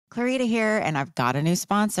Clarita here, and I've got a new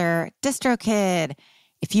sponsor, DistroKid.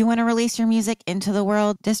 If you want to release your music into the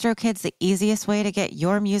world, DistroKid's the easiest way to get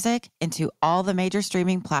your music into all the major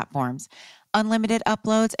streaming platforms. Unlimited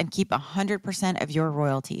uploads and keep 100% of your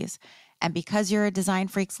royalties. And because you're a Design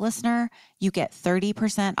Freaks listener, you get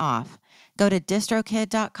 30% off. Go to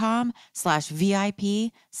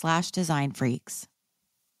distrokid.com/VIP/designfreaks.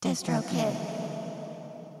 DistroKid.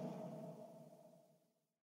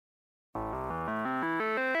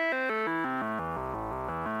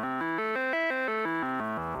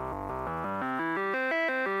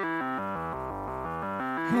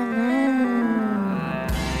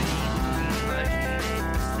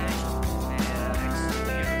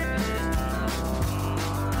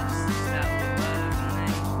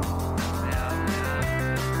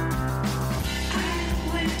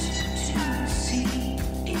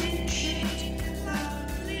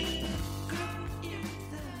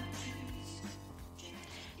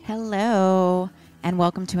 Hello, and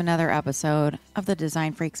welcome to another episode of the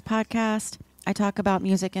Design Freaks podcast. I talk about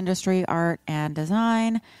music industry, art, and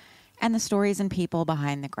design, and the stories and people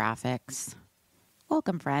behind the graphics.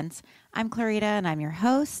 Welcome, friends. I'm Clarita, and I'm your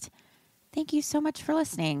host. Thank you so much for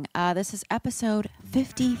listening. This is episode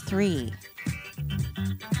 53.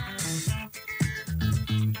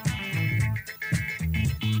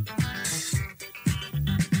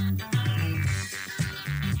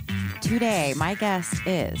 Today, my guest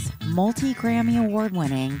is multi-Grammy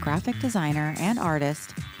Award-winning graphic designer and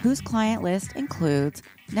artist whose client list includes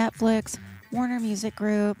Netflix, Warner Music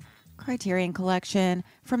Group, Criterion Collection,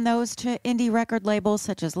 from those to indie record labels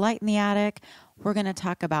such as Light in the Attic. We're going to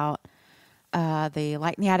talk about the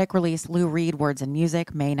Light in the Attic release, Lou Reed, Words and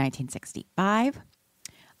Music, May 1965.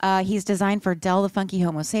 He's designed for Del the Funky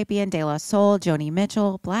Homo Sapien, De La Soul, Joni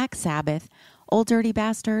Mitchell, Black Sabbath, Old Dirty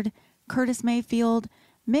Bastard, Curtis Mayfield,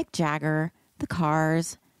 Mick Jagger, The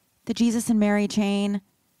Cars, the Jesus and Mary Chain,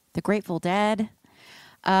 the Grateful Dead,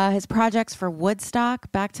 his projects for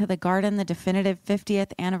Woodstock, Back to the Garden, the definitive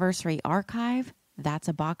 50th anniversary archive, that's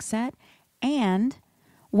a box set, and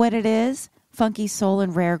What It Is, Funky Soul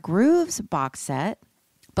and Rare Grooves box set,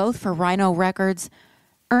 both for Rhino Records,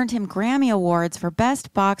 earned him Grammy Awards for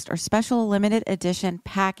Best Boxed or Special Limited Edition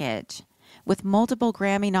Package, with multiple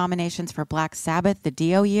Grammy nominations for Black Sabbath, the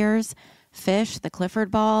Dio Years, Fish, the Clifford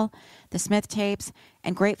Ball, the Smith Tapes,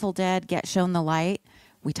 and Grateful Dead, Get Shown the Light.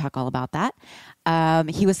 We talk all about that.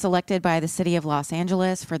 He was selected by the city of Los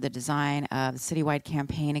Angeles for the design of the citywide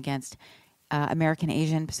campaign against American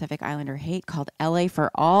Asian Pacific Islander hate called LA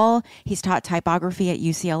for All. He's taught typography at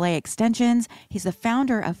UCLA Extensions. He's the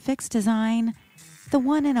founder of Phyx Design, the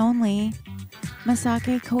one and only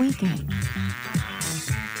Masaki Koike.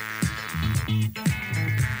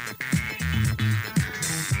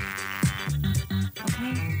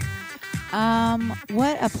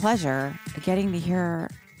 What a pleasure getting to hear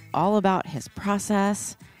all about his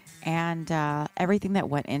process and everything that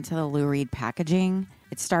went into the Lou Reed packaging.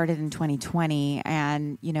 It started in 2020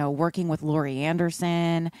 and, working with Laurie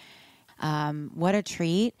Anderson. What a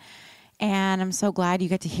treat. And I'm so glad you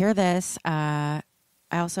get to hear this. I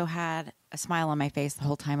also had a smile on my face the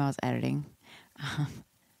whole time I was editing.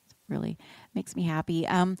 Really makes me happy.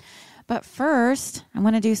 But first, I'm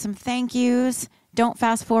going to do some thank yous. Don't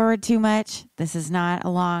fast forward too much. This is not a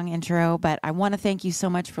long intro, but I want to thank you so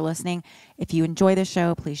much for listening. If you enjoy the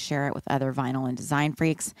show, please share it with other vinyl and design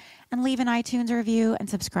freaks and leave an iTunes review and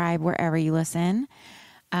subscribe wherever you listen.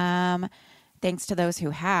 Thanks to those who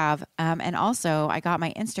have. And also, I got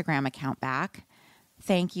my Instagram account back.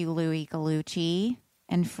 Thank you, Louie Gallucci,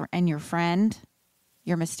 and your friend,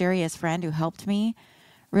 your mysterious friend who helped me.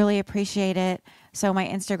 Really appreciate it. So my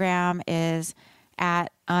Instagram is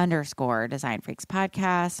 @_Design Freaks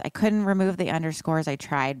Podcast. I couldn't remove the underscores. I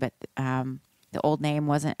tried, but the old name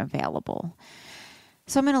wasn't available.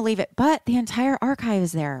 So I'm going to leave it. But the entire archive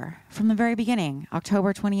is there from the very beginning,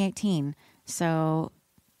 October 2018. So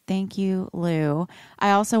thank you, Lou.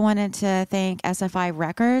 I also wanted to thank SFI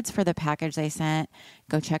Records for the package they sent.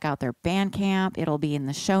 Go check out their Bandcamp. It'll be in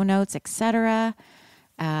the show notes, etc.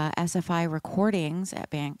 SFI Recordings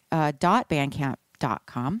at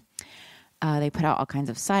 .bandcamp.com. They put out all kinds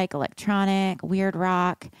of psych, electronic, weird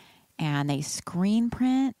rock, and they screen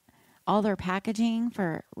print all their packaging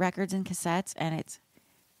for records and cassettes, and it's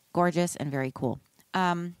gorgeous and very cool.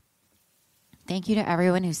 Thank you to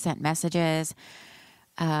everyone who sent messages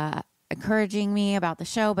encouraging me about the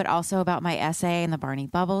show, but also about my essay in the Barney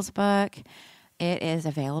Bubbles book. It is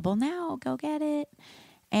available now. Go get it.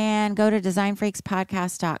 And go to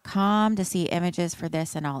designfreakspodcast.com to see images for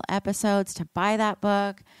this and all episodes, to buy that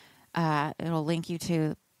book. It'll link you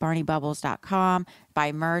to barneybubbles.com,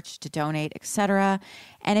 buy merch, to donate, etc.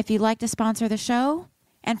 And if you'd like to sponsor the show,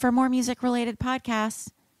 and for more music-related podcasts,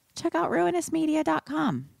 check out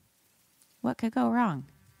ruinousmedia.com. What could go wrong?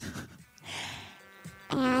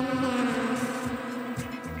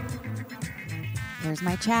 Here's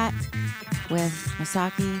my chat with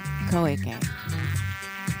Masaki Koike.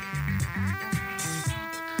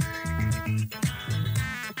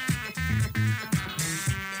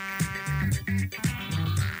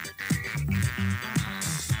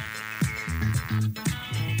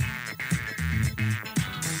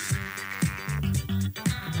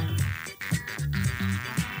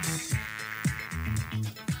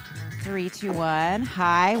 Three, two, one.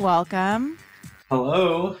 Hi, welcome.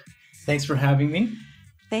 Hello. Thanks for having me.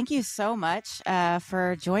 Thank you so much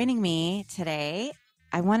for joining me today.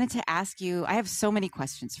 I wanted to ask you, I have so many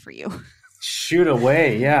questions for you. Shoot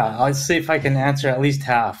away. Yeah. I'll see if I can answer at least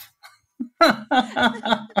half.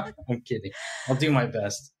 I'm kidding. I'll do my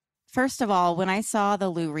best. First of all, when I saw the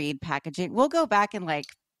Lou Reed packaging, we'll go back and like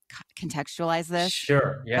contextualize this.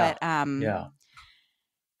 Sure. Yeah. But yeah.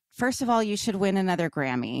 First of all, you should win another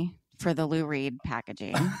Grammy for the Lou Reed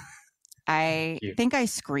packaging. I think I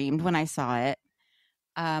screamed when I saw it.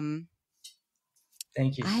 Thank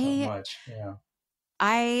you so much. Yeah.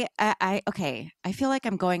 Okay. I feel like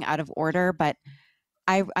I'm going out of order, but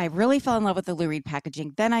I really fell in love with the Lou Reed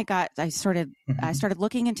packaging. Then I started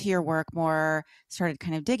looking into your work more, started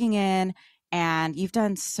kind of digging in, and you've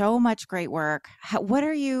done so much great work. What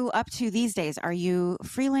are you up to these days? Are you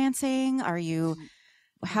freelancing?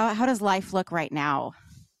 How does life look right now?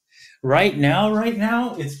 Right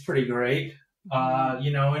now, it's pretty great. And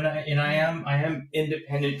I am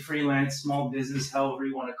independent, freelance, small business, however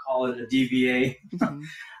you want to call it, a DBA.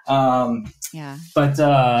 Yeah. But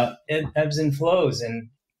it ebbs and flows, and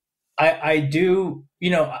I do.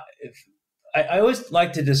 I always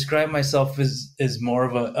like to describe myself as more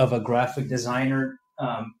of a graphic designer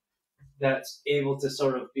that's able to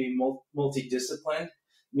sort of be multidisciplined.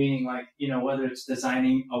 Meaning, like, whether it's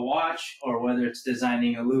designing a watch or whether it's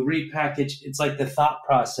designing a Lou Reed package, it's like the thought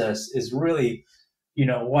process is really,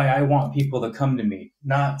 why I want people to come to me.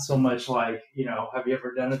 Not so much like, have you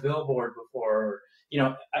ever done a billboard before? Or,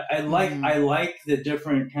 I like the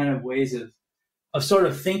different kind of ways of sort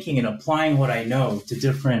of thinking and applying what I know to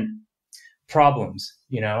different problems,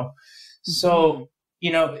 So,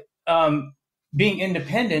 being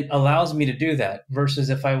independent allows me to do that versus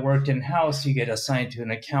if I worked in-house, you get assigned to an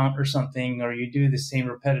account or something, or you do the same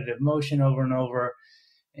repetitive motion over and over.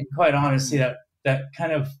 And quite honestly, that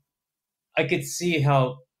kind of, I could see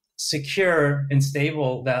how secure and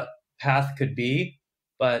stable that path could be.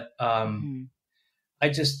 But I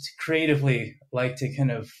just creatively like to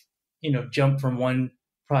kind of, jump from one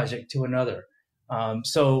project to another.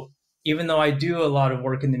 So even though I do a lot of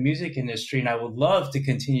work in the music industry, and I would love to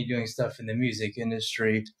continue doing stuff in the music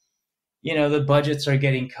industry, the budgets are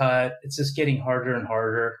getting cut. It's just getting harder and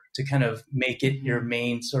harder to kind of make it your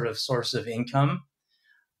main sort of source of income.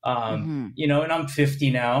 And I'm 50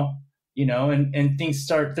 now, and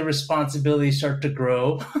the responsibilities start to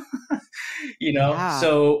grow, Yeah.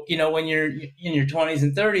 So, when you're in your 20s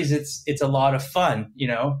and 30s, it's a lot of fun,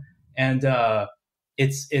 and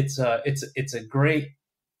it's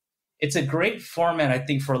a great format, I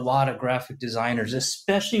think, for a lot of graphic designers,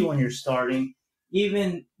 especially when you're starting,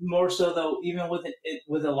 even more so, though, even with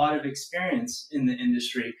a lot of experience in the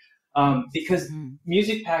industry, because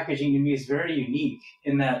music packaging to me is very unique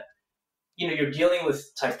in that, you're dealing with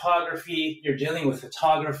typography, you're dealing with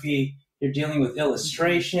photography, you're dealing with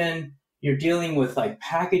illustration, you're dealing with like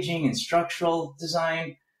packaging and structural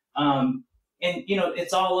design. And,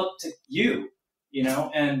 it's all up to you,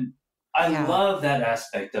 and I love that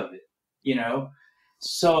aspect of it.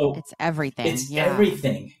 So it's everything. It's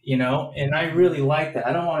everything, and I really like that.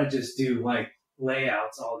 I don't want to just do like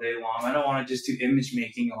layouts all day long. I don't want to just do image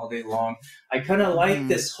making all day long. I kind of like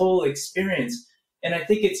this whole experience. And I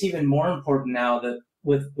think it's even more important now that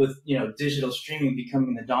with digital streaming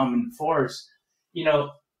becoming the dominant force,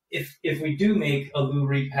 if we do make a Lou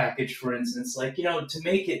Reed package, for instance, like, to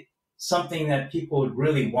make it something that people would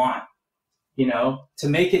really want, to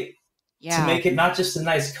make it not just a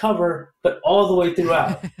nice cover, but all the way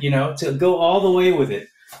throughout, to go all the way with it,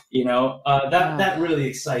 that really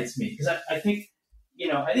excites me, because I think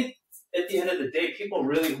at the end of the day, people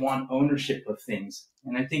really want ownership of things.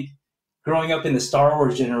 And I think growing up in the Star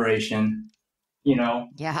Wars generation,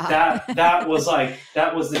 that was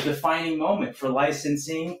the defining moment for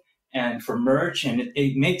licensing and for merch, and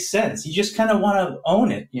it makes sense. You just kind of want to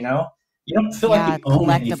own it, You don't feel like you own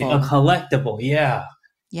anything. A collectible, yeah.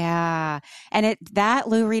 Yeah. And that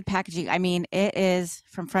Lou Reed packaging, I mean, it is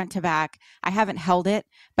from front to back. I haven't held it,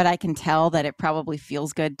 but I can tell that it probably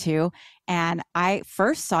feels good too. And I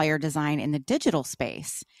first saw your design in the digital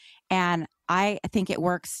space, and I think it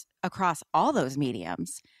works across all those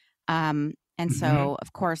mediums. And Hmm. so,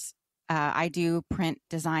 of course, I do print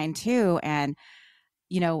design too. And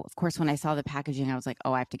of course, when I saw the packaging, I was like,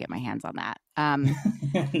 oh, I have to get my hands on that.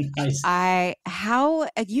 Nice. How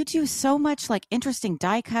you do so much like interesting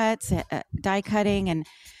die cuts, die cutting, and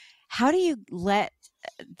how do you let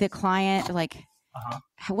the client like?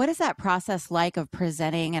 Uh-huh. What is that process like of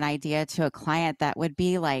presenting an idea to a client that would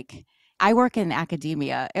be like? I work in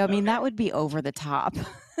academia. I mean, that would be over the top.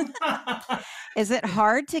 Okay. Is it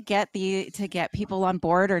hard to get people on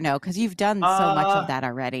board or no? Because you've done so much of uh, that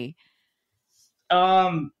already.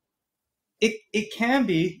 um, it can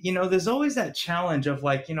be, there's always that challenge of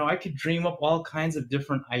like, I could dream up all kinds of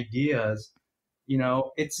different ideas.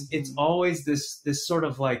 It's Hmm. always this sort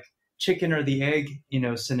of like chicken or the egg,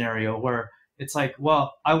 scenario where it's like,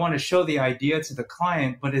 well, I want to show the idea to the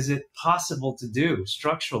client, but is it possible to do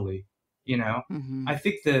structurally? You know, Hmm. I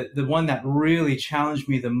think the one that really challenged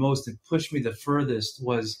me the most and pushed me the furthest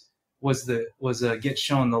was Get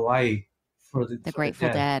Shown the Light The for the Grateful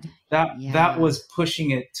Dead. Dead. That Yeah. was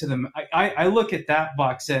pushing it to the. I look at that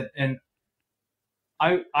box set and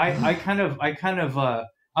I kind of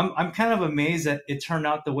I'm kind of amazed that it turned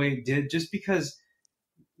out the way it did, just because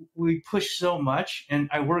we pushed so much and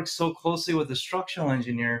I worked so closely with the structural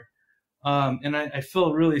engineer. And I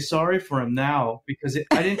feel really sorry for him now because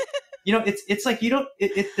I didn't, it's like you don't,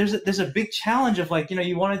 there's a big challenge of like,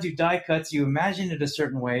 you want to do die cuts, you imagine it a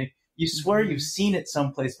certain way, you swear you've Hmm. seen it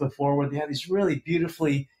someplace before where they have these really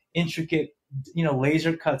beautifully intricate,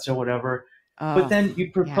 laser cuts or whatever. But Oh, then you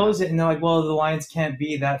yeah. propose it and they're like, well, the lines can't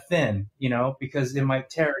be that thin, because it might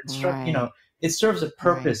tear it. Right. It serves a Right.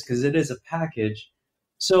 purpose because it is a package.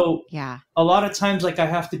 So Yeah. a lot of times, like I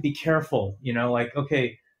have to be careful, like,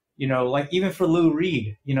 okay, like even for Lou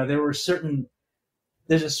Reed,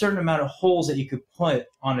 there's a certain amount of holes that you could put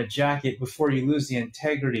on a jacket before you lose the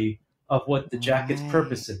integrity of what the jacket's Right.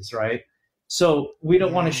 purpose is, right? So we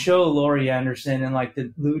don't want to Yeah. show Laurie Anderson and like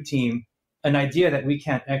the Lou team an idea that we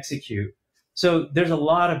can't execute. So there's a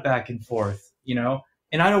lot of back and forth,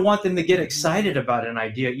 and I don't want them to get Hmm. excited about an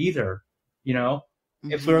idea either, you know.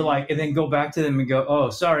 If we're Hmm. like, and then go back to them and go, oh,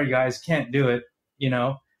 sorry guys, can't do it, you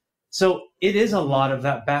know. So it is a lot Hmm. of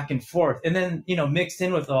that back and forth, and then mixed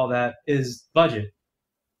in with all that is budget.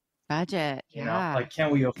 Budget. Yeah. Like,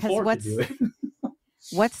 can we Because afford to do it?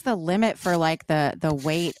 what's the limit for like the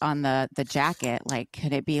weight on the jacket? Like,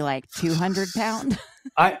 could it be like 200 pound?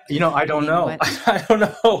 I I don't mean, know. what? I don't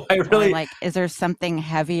know. I Or really, like, is there something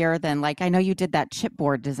heavier than like? I know you did that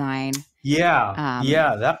chipboard design. yeah, Um,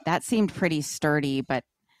 yeah. that seemed pretty sturdy, but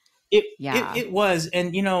yeah. It was,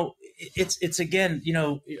 and it's again,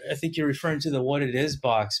 I think you're referring to the what it is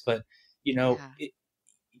box, but Yeah.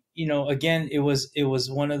 again, it was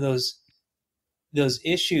one of those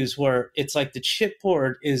issues where it's like the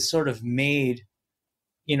chipboard is sort of made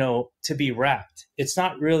to be wrapped. It's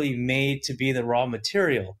not really made to be the raw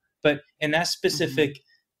material. But in that Hmm. specific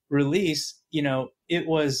release, it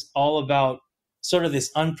was all about sort of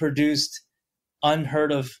this unproduced,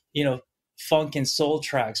 unheard of, funk and soul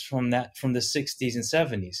tracks from the 60s and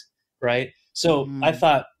 70s, right? So I Hmm.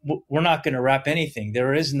 thought we're not going to wrap anything.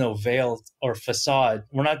 There is no veil or facade.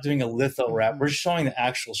 We're not doing a litho wrap. We're Hmm. showing the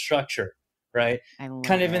actual structure, right? I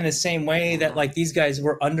Kind love of in it. the same way that Yeah. like these guys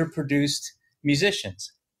were underproduced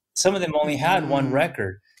musicians. Some of them only had one Hmm.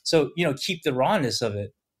 record. So, keep the rawness of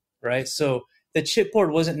it, right? So the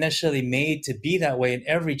chipboard wasn't necessarily made to be that way. And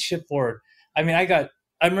every chipboard, I mean, I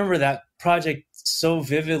remember that project so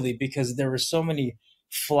vividly because there were so many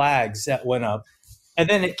flags that went up. And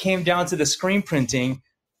then it came down to the screen printing.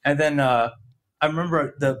 And then I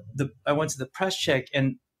remember I went to the press check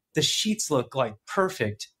and the sheets looked like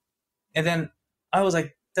perfect. And then I was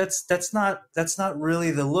like, that's not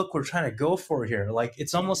really the look we're trying to go for here. Like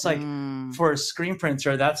it's almost like Mm. for a screen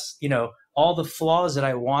printer, that's all the flaws that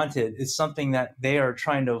I wanted is something that they are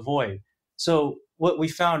trying to avoid. So what we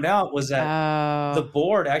found out was that the Oh.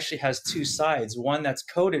 board actually has two sides, one that's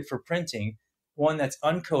coded for printing, one that's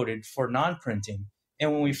uncoated for non-printing.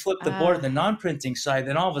 And when we flipped the board to Uh, the non-printing side,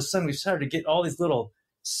 then all of a sudden we started to get all these little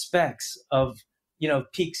specks of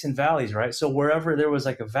peaks and valleys, right? So wherever there was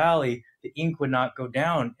like a valley, the ink would not go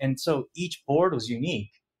down, and so each board was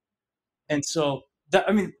unique. And so that,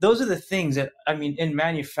 I mean, those are the things that, I mean, in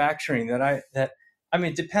manufacturing I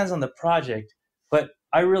mean, it depends on the project, but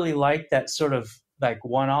I really like that sort of like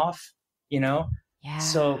one off, you know.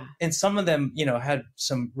 So yeah. and some of them, had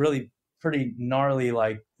some really pretty gnarly,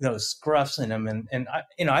 like, scruffs in them. And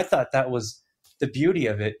I thought that was the beauty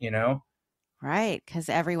of it, Right. Because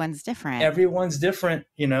everyone's different. Everyone's different,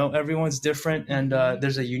 everyone's different. And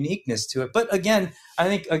there's a uniqueness to it. But again, I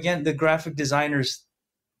think, the graphic designer's,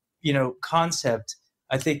 concept,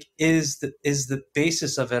 I think is the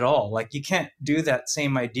basis of it all. Like, you can't do that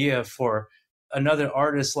same idea for another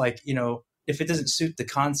artist, like, if it doesn't suit the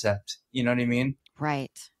concept, you know what I mean?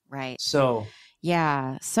 Right. Right. So,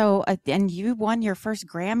 yeah. So, and you won your first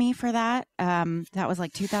Grammy for that. That was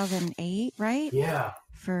like 2008, right? yeah.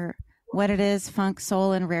 For What It Is, Funk,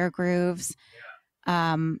 Soul, and Rare Grooves.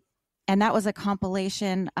 And that was a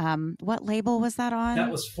compilation. What label was that on?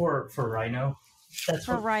 That was for Rhino. That's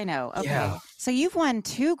for Rhino. Okay. Yeah. So you've won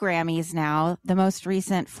 2 Grammys now, the most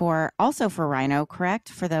recent also for Rhino, correct?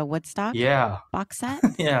 For the Woodstock box set?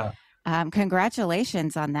 Yeah.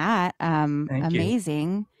 Congratulations on that. Thank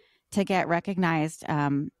amazing you. To get recognized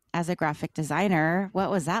as a graphic designer. What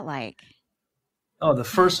was that like? Oh, the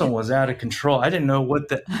first one was out of control. I didn't know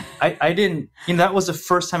I didn't, that was the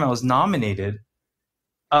first time I was nominated.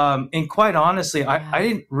 And quite honestly, I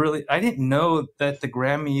didn't know that the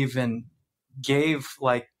Grammy even gave,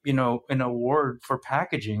 like, an award for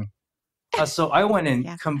packaging. So I went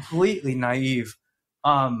in completely naive.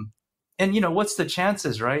 And what's the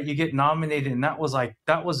chances, right? You get nominated, and that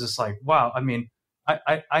was just like, wow. I mean,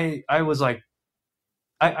 I was like,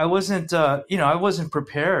 I wasn't, I wasn't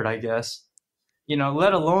prepared, I guess,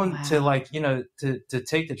 let alone to, like, to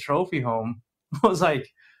take the trophy home. I was like,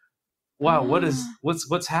 wow,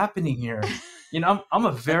 what's happening here? I'm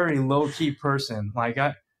a very low key person. Like,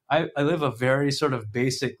 I live a very sort of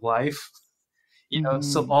basic life,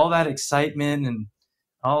 so all that excitement and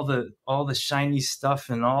all the shiny stuff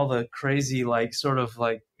and all the crazy, like, sort of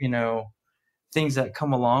like, things that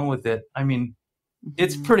come along with it. I mean,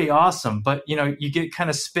 it's pretty awesome, but you get kind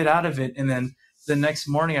of spit out of it. And then the next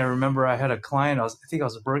morning, I remember I had a client. I think I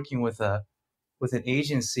was working with an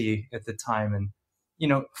agency at the time, and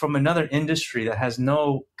from another industry that has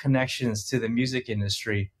no connections to the music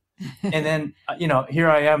industry. And then,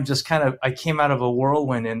 here I am, just I came out of a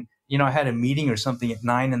whirlwind, and, I had a meeting or something at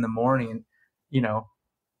 9 a.m. and,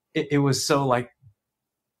 it was so, like,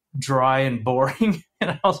 dry and boring.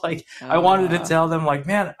 And I was like, I wanted to tell them, like,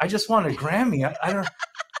 man, I just want a Grammy. I don't,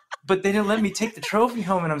 but they didn't let me take the trophy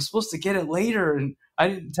home, and I'm supposed to get it later. And I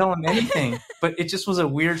didn't tell them anything, but it just was a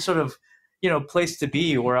weird sort of, place to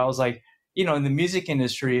be, where I was like, in the music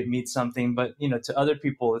industry, it means something, but, to other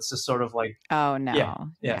people, it's just sort of like, oh no.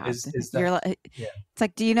 Yeah. Is that, You're like, it's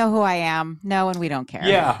like, do you know who I am? No, and we don't care.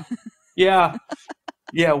 Yeah. Yeah.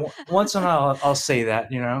 Yeah. Once in a while, I'll say that,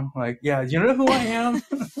 like, yeah, you know who I am?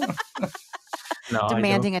 No,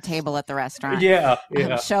 demanding a table at the restaurant. Yeah.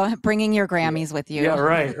 Bringing your Grammys with you. Yeah.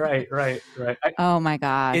 Right. Oh my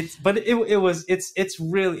gosh.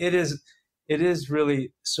 It is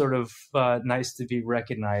really sort of nice to be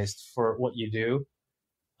recognized for what you do.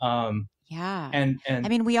 Yeah. And I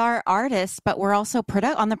mean, we are artists, but we're also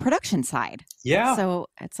on the production side. Yeah. So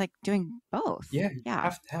it's like doing both. Yeah. You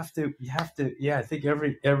have to. Yeah. I think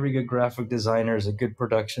every good graphic designer is a good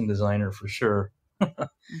production designer for sure. But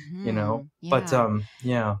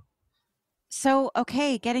yeah. So,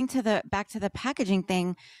 okay, getting back to the packaging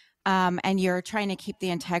thing, and you're trying to keep the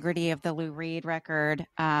integrity of the Lou Reed record.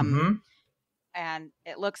 And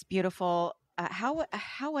it looks beautiful. How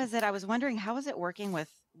was it? I was wondering, how was it working with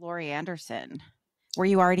Laurie Anderson? Were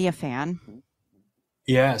you already a fan?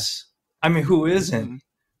 Yes. I mean, who isn't?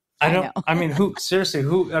 I mean, seriously,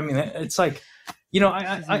 who? I mean, it's like,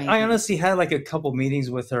 I honestly had like a couple meetings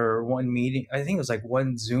with her. One meeting, I think it was like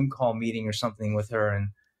one Zoom call meeting or something with her,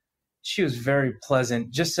 and she was very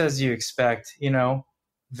pleasant, just as you expect.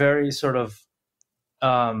 Very sort of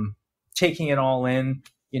taking it all in.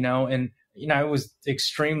 And I was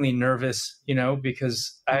extremely nervous,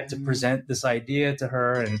 because I had to present this idea to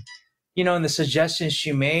her, and and the suggestions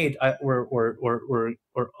she made were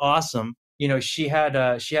awesome. She had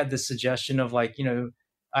this suggestion of, like,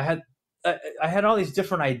 I had all these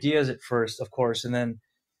different ideas at first, of course, and then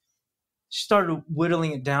she started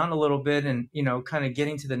whittling it down a little bit, and kind of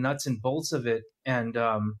getting to the nuts and bolts of it. And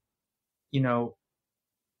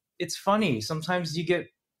it's funny, sometimes you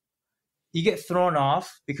get thrown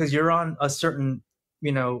off because you're on a certain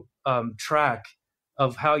track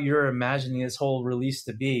of how you're imagining this whole release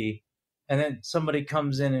to be, and then somebody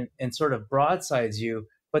comes in and sort of broadsides you.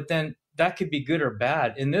 But then that could be good or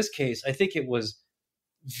bad. In this case, I think it was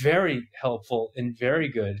very helpful and very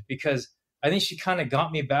good, because I think she kind of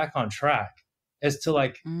got me back on track as to,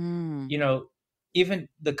 like, even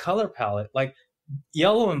the color palette. Like,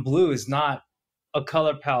 yellow and blue is not a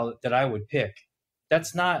color palette that I would pick.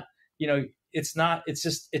 That's not, it's not,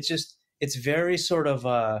 it's very sort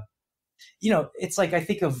of, it's like, I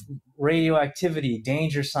think of radioactivity,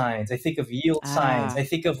 danger signs. I think of yield signs. I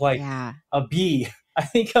think of like Yeah. a bee. I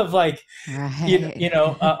think of like, Right.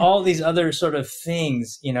 all these other sort of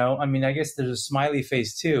things, I mean, I guess there's a smiley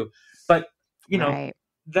face too, but, Right.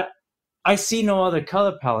 that I see no other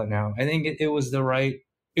color palette now. I think it was the right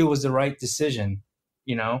decision,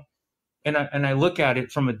 and I look at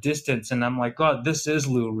it from a distance and I'm like, God, this is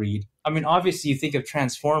Lou Reed. I mean, obviously you think of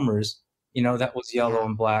Transformers, that was yellow Yeah.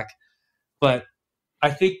 and black, but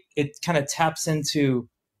I think it kind of taps into,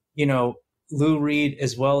 Lou Reed,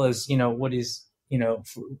 as well as, what is,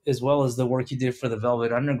 as well as the work he did for the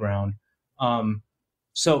Velvet Underground.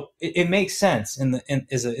 So it makes sense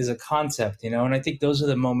as a concept, and I think those are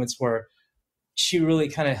the moments where she really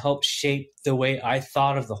kind of helped shape the way I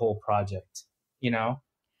thought of the whole project,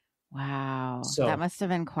 Wow. That So must have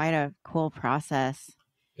been quite a cool process.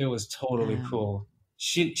 it was totally Um, cool.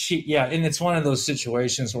 Yeah, and it's one of those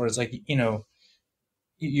situations where it's like,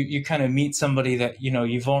 you kind of meet somebody that,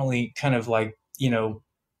 you've only kind of like,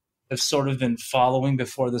 have sort of been following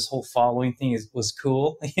before this whole following thing was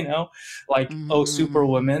cool, like, oh, mhm.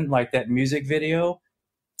 Superwoman, like that music video,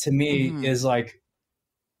 to me Mhm. is like,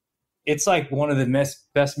 it's like one of the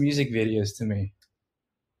best music videos to me.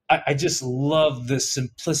 I just love the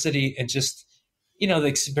simplicity and just, the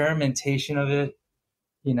experimentation of it,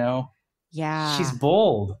 you know. She's Yeah,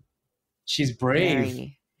 bold. She's brave,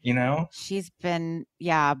 very. you know? She's been,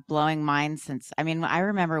 yeah, blowing minds since, I mean, I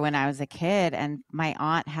remember when I was a kid and my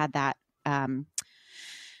aunt had that um,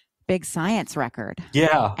 big science record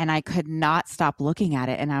Yeah. and I could not stop looking at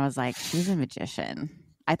it. And I was like, she's a magician.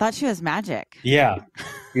 I thought she was magic. Yeah.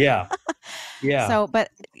 Yeah. Yeah. So,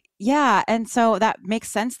 but yeah. And so that makes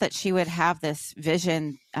sense that she would have this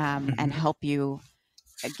vision and Mhm. help you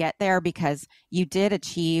get there because you did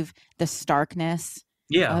achieve the starkness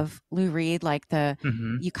Yeah. of Lou Reed, like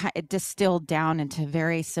Mhm. it distilled down into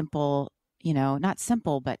very simple, not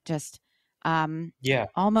simple, but just Yeah.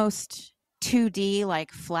 almost 2D,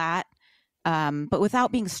 like flat, but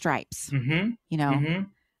without being stripes, Mhm. you know,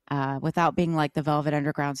 Mhm. without being like the Velvet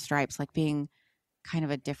Underground stripes, like being kind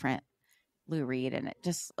of a different Lou Reed, and it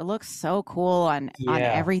looks so cool on Yeah.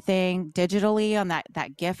 everything digitally on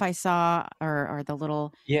that GIF I saw or the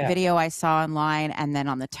little Yeah. video I saw online, and then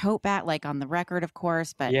on the tote bag, like on the record, of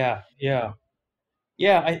course. But Yeah. Yeah.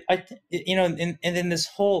 Yeah, and then this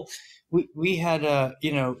whole, we had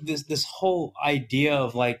this whole idea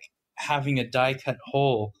of like having a die cut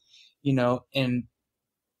hole, and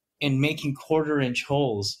making quarter-inch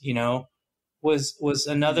holes, was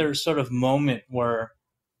mhm. another sort of moment where,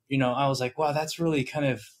 I was like, wow, that's really kind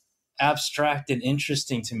of abstract and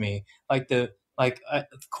interesting to me. Like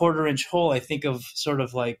quarter-inch hole, I think of sort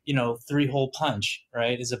of like, three-hole punch,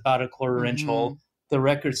 right? Is about a quarter-inch hole. Mhm. The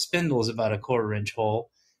record spindle is about a quarter-inch hole.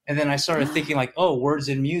 And then I started thinking like, oh, words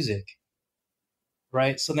in music,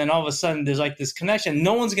 right? So then all of a sudden there's like this connection.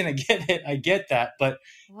 No one's gonna get it. I get that, but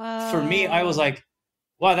for me, I was Whoa. like,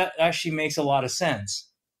 wow, that actually makes a lot of sense.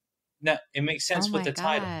 Now it makes Oh sense with my the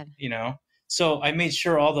title, God. So I made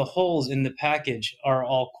sure all the holes in the package are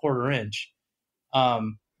all quarter-inch.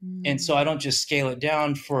 Um, and so I Mm. don't just scale it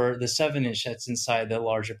down for the 7-inch that's inside the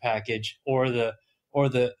larger package, or the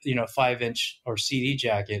 5-inch or CD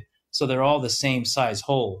jacket. So they're all the same size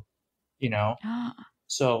hole, you know.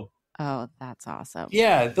 So Oh, that's awesome.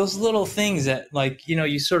 yeah, those little things that, like,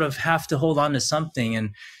 you sort of have to hold on to something.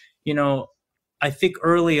 And you know I think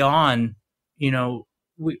early on, you know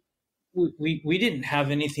we we didn't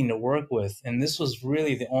have anything to work with, and this was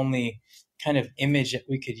really the only kind of image that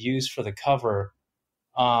we could use for the cover.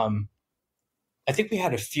 I think we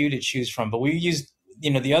had a few to choose from, but we used,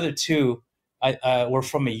 the other two were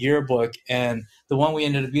from a yearbook, and the one we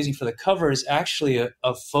ended up using for the cover is actually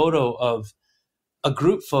a photo of a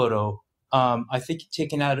group photo. I think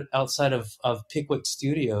taken outside of Pickwick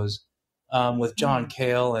Studios, with John Mm.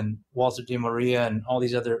 Cale and Walter De Maria and all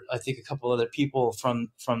these other, I think a couple other people from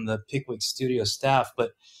the Pickwick Studio staff.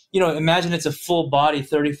 But imagine it's a full body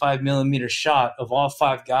 35 millimeter shot of all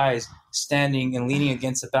five guys standing and leaning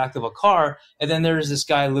against the back of a car, and then there's this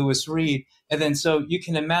guy Lewis Reed, and then so you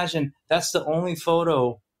can imagine that's the only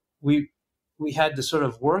photo we had to sort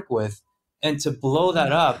of work with, and to blow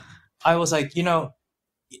that up, I was like,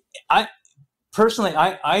 I personally,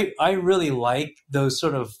 I really like those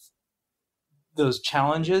sort of those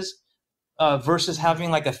challenges, versus Mhm. having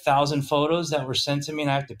like 1,000 photos that were sent to me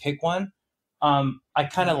and I have to pick one. I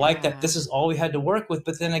kind of like that Yeah. this is all we had to work with.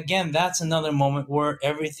 But then again, that's another moment where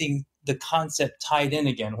everything, the concept tied in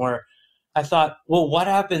again, where I thought, well, what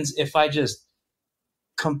happens if I just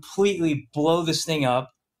completely blow this thing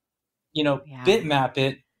up, Yeah. bitmap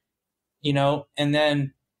it, and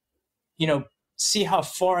then, see how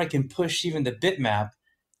far I can push even the bitmap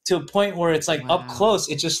to a point where it's like up Wow. close,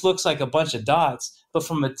 it just looks like a bunch of dots. But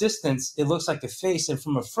from a distance, it looks like a face. And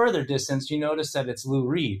from a further distance, you notice that it's Lou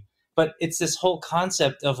Reed. But it's this whole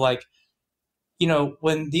concept of like,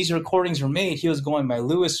 when these recordings were made, he was going by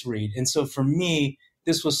Lewis Reed. And so for me,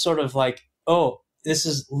 this was sort of like, oh, this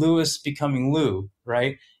is Lewis becoming Lou,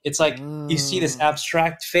 right? It's like you see this Ooh.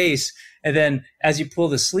 abstract face, and then as you pull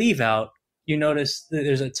the sleeve out, you notice that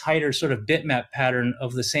there's a tighter sort of bitmap pattern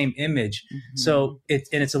of the same image. Mm-hmm. So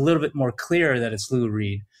it's a little bit more clear that it's Lou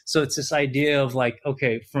Reed. So it's this idea of like,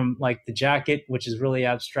 okay, from like the jacket, which is really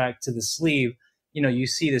abstract, to the sleeve, you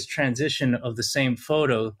see this transition of the same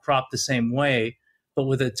photo cropped the same way, but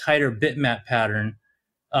with a tighter bitmap pattern,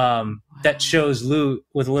 that Wow. shows Lou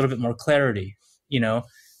with a little bit more clarity,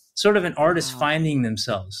 sort of an artist Wow. finding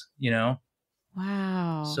themselves.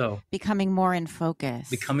 Wow. So Becoming more in focus.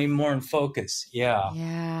 becoming more in focus. Yeah.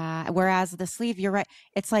 Yeah. Whereas the sleeve, you're right.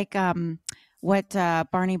 It's like what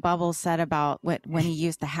Barney Bubbles said about when he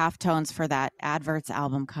used the halftones for that Adverts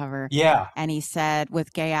album cover. Yeah. And he said,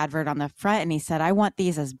 with Gay Advert on the front, and he said, I want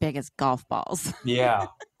these as big as golf balls. Yeah.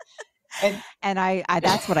 And And I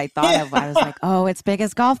that's what I thought of. I was like, oh, it's big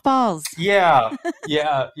as golf balls. yeah,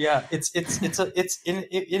 yeah. It's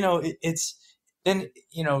then,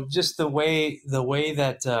 just the way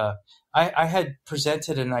that I had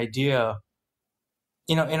presented an idea,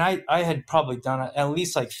 and I had probably done at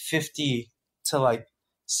least like 50 to like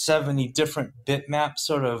 70 different bitmap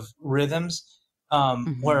sort of rhythms,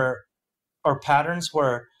 Mm-hmm. where or patterns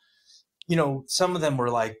where, some of them were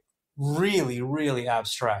like really, really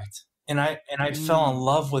abstract. And I fell in Mm.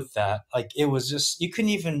 love with that. Like it was just, you couldn't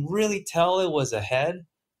even really tell it was a head,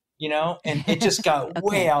 and it just got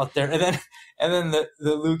way Okay. out there. And then the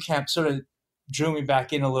Lou Camp sort of drew me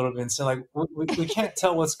back in a little bit and said, like, we can't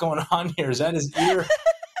tell what's going on here. Is that his ear?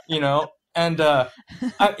 And I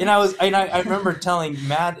remember telling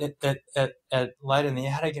Matt at Light in the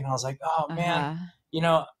Attic, and I was like, oh man, Uh-huh. you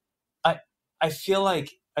know, I I feel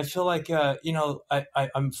like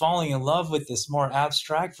I'm falling in love with this more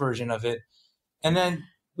abstract version of it. And then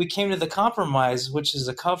we came to the compromise, which is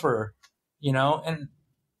a cover, and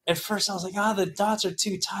at first I was like, the dots are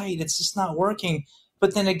too tight. It's just not working.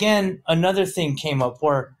 But then again, another thing came up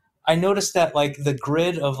where I noticed that like the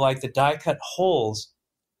grid of like the die cut holes,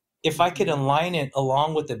 if I could Mm-hmm. align it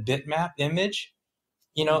along with the bitmap image,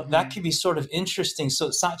 that Mm-hmm. could be sort of interesting. So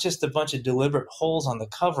it's not just a bunch of deliberate holes on the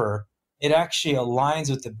cover. It actually aligns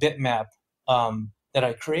with the bitmap, that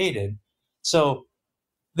I created. So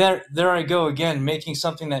there I go again, making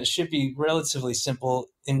something that should be relatively simple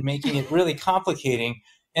and making it really complicating.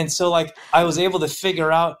 And so like I was able to figure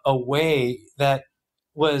out a way that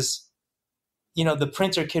was, the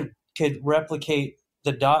printer could replicate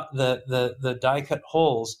the die cut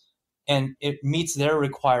holes, and it meets their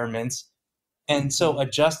requirements. And so Mm-hmm.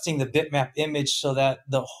 adjusting the bitmap image so that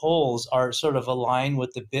the holes are sort of aligned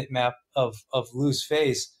with the bitmap of Lou's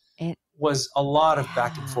face It was a lot of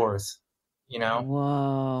back and yeah. forth. You know,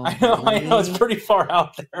 Whoa, I know it's really? pretty far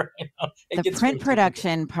out there. It The gets print very technical.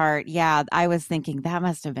 production part, yeah, I was thinking that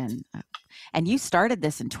must have been and you started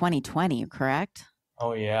this in 2020, correct?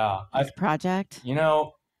 Oh yeah, This project? you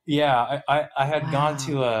know, yeah, I had gone Wow.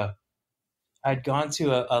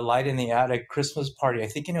 to a Light in the Attic Christmas party. I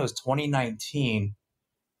think it was 2019,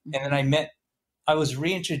 and then Mhm. I was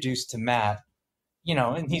reintroduced to Matt,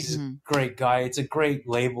 and he's a Mhm. great guy. It's a great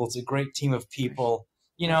label. It's a great team of For s people,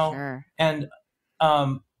 for sure. and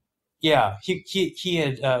um, yeah, he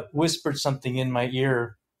had whispered something in my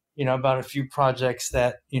ear, about a few projects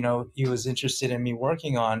that he was interested in me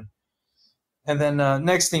working on. And then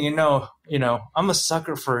next thing I'm a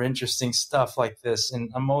sucker for interesting stuff like this,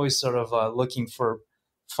 and I'm always sort of looking for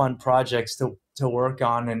fun projects to work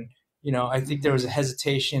on. And I think there was a Mhm.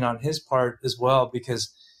 hesitation on his part as well because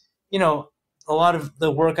you know a lot of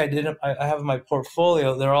the work I have in my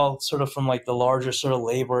portfolio, they're all sort of from like the larger sort of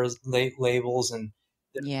labels and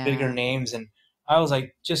the bigger Yeah. names. And I was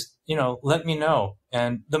like, just let me know.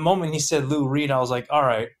 And the moment he said Lou Reed, I was like, all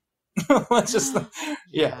right, let's just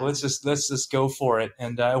yeah, Yeah. let's just go for it.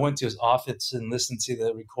 And I went to his office and listened to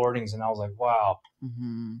the recordings, and I was like, wow,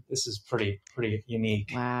 Mhm. this is pretty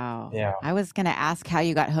unique. Wow. Yeah, I was gonna ask how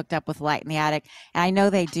you got hooked up with Light in the Attic, and I know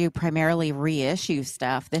they do primarily reissue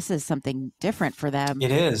stuff. This is something different for them.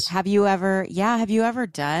 it is. Have you ever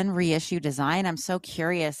done reissue design? I'm so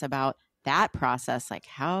curious about that process. Like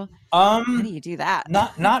how do Um, you do that?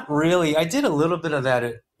 not really. I did a little bit of that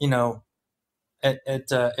at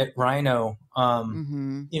at Rhino,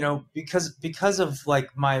 Mm-hmm. you know, because of like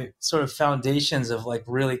my sort of foundations of like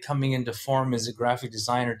really coming into form as a graphic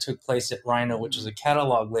designer took place at Rhino, which is Mm-hmm. a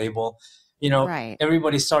catalog label. You know, Right.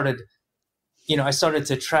 everybody started, you know, I started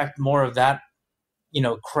to attract more of that, you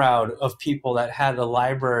know, crowd of people that had a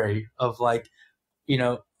library of like, you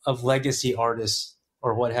know, of legacy artists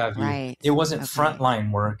or what have you. Right. It wasn't Okay.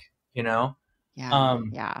 frontline work, you know. Yeah.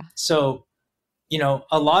 Um, Yeah. so you know,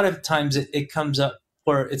 a lot of times it comes up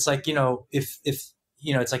where it's like, you know, if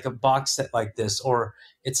you know, it's like a box set like this, or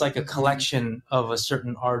it's like a Mm-hmm. collection of a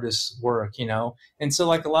certain artist's work, you know, and so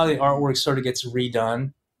like a lot of the Mm-hmm. artwork sort of gets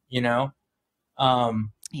redone, you know.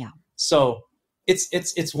 um, Yeah. so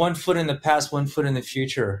it's one foot in the past, one foot in the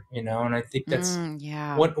future, you know, and I think that's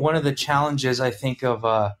Yeah. one of the challenges I think of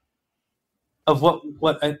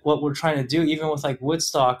what we're trying to do, even with like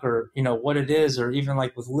Woodstock, or you know what it is, or even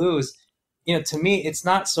like with Lou's. You know, to me, it's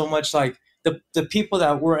not so much like the people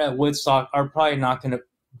that were at Woodstock are probably not going to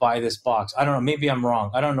buy this box. I don't know. Maybe I'm wrong.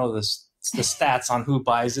 I don't know the stats on who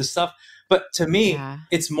buys this stuff, but to me, Yeah.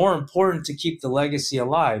 it's more important to keep the legacy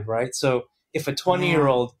alive, right? So if a 20-year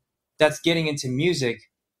Yeah. old that's getting into music,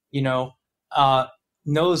 you know, uh,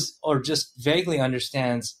 knows or just vaguely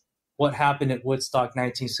understands what happened at Woodstock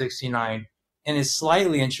 1969 and is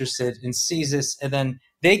slightly interested and sees this, and then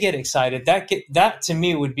they get excited, that to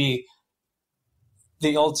me would be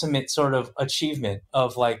the ultimate sort of achievement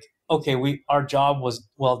of like, okay, we our job was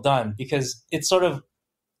well done, because it sort of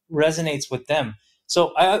resonates with them.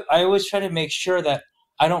 So I always try to make sure that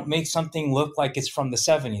I don't make something look like it's from the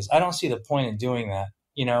 70s. I don't see the point in doing that,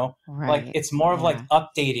 you know. Like Right. it's more of like Yeah.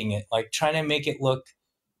 updating it, like trying to make it look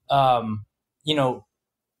um you know,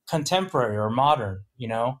 contemporary or modern, you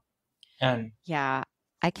know. And Yeah.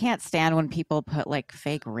 I can't stand when people put like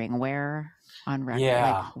fake ringwear on record.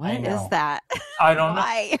 Like, yeah, I what is know. that? I don't know.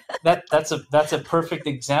 Why? That's a perfect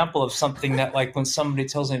example of something that like when somebody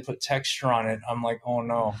tells me to put texture on it, I'm like, oh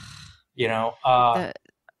no, you know. The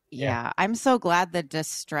Yeah. Yeah, I'm so glad the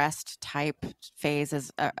distressed type phase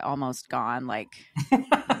is almost gone. Like,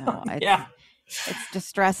 Yeah. it's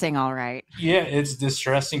distressing, all right. Yeah, it's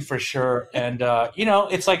distressing for sure. And you know,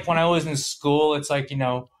 it's like when I was in school, it's like, you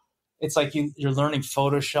know, it's like you're learning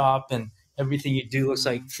Photoshop and everything you do looks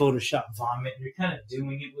like Mm. Photoshop vomit. You're kind of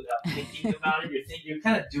doing it without thinking about it. You're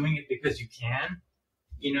kind of doing it because you can,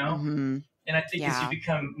 you know. Mm-hmm. And I think as you Yeah.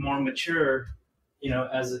 become more mature, you know,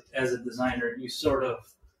 as a designer, you sort of,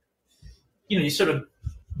 you know, you sort of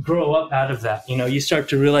grow up out of that. You know, you start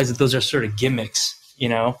to realize that those are sort of gimmicks, you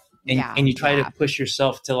know, Yeah. and you try to Yeah. push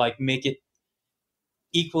yourself to like make it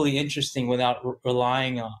equally interesting without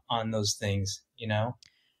relying on those things, you know.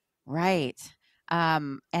 Right.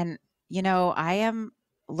 And I am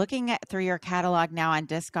looking at through your catalog now on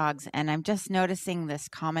Discogs, and I'm just noticing this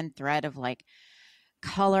common thread of like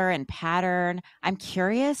color and pattern. I'm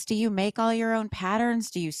curious, do you make all your own patterns?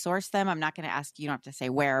 Do you source them? I'm not going to ask you, don't have to say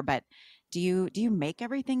where, but do you make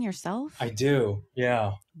everything yourself? I do,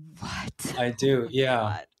 yeah. What? I Oh do, my yeah.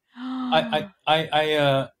 I God. I I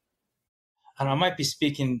I and I might be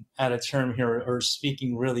speaking out of term here, or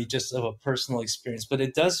speaking really just of a personal experience, but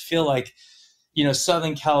it does feel like, you know,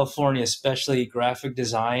 Southern California, especially graphic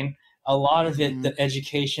design, a lot of it, Mhm. the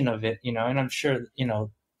education of it, you know, and I'm sure, you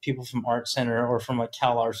know, people from Art Center or from like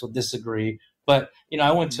Cal Arts will disagree, but, you know,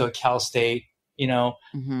 I went to Mhm. a Cal State, you know,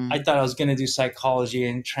 I Mhm. thought I was going to do psychology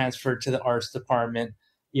and transfer to the arts department,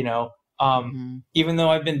 you know. Um, Mhm. Even though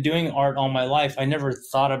I've been doing art all my life, I never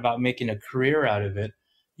thought about making a career out of it.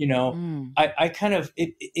 You know, Mm. I kind of,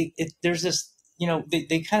 there's this, you know,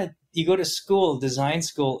 they kind of, you go to school, design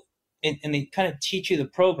school, and they kind of teach you the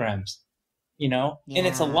programs, you know, and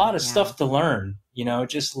it's a Yeah, lot of yeah. stuff to learn, you know,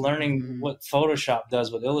 just learning Mhm. what Photoshop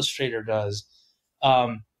does, what Illustrator does.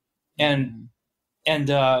 Um, and, Mhm.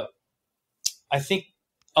 and, I think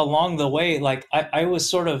along the way, like I was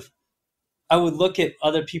sort of, I would look at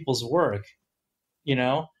other people's work, you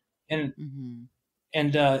know, and Mhm.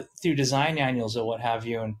 through design annuals or what have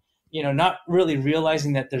you, and you know, not really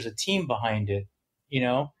realizing that there's a team behind it, you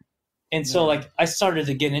know. And so Yeah. like I started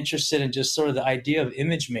to get interested in just sort of the idea of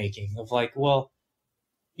image making, of like, well,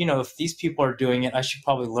 you know, if these people are doing it, I should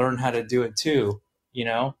probably learn how to do it too, you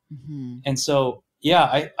know. Mhm. And so,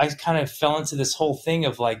 yeah, I kind of fell into this whole thing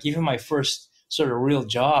of like, even my first sort of real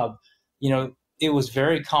job, you know, it was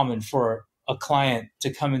very common for a client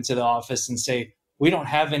to come into the office and say, we don't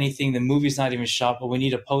have anything. The movie's not even shot, but we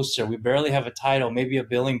need a poster. We barely have a title, maybe a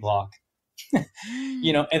billing block,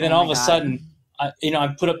 you know. And then Oh all my of a God. sudden, you know,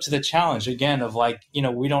 I'm put up to the challenge again of like, you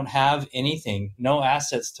know, we don't have anything, no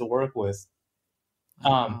assets to work with.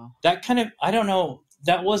 Wow. That kind of, I don't know,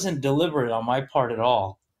 that wasn't deliberate on my part at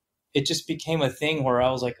all. it just became a thing where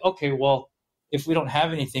I was like, okay, well, if we don't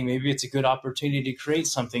have anything, maybe it's a good opportunity to create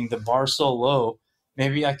something. The bar's so low,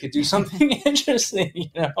 maybe I could do something interesting, you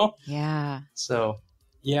know? Yeah. So,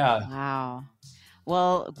 yeah. Wow.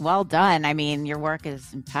 Well done. I mean, your work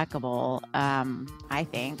is impeccable, I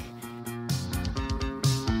think.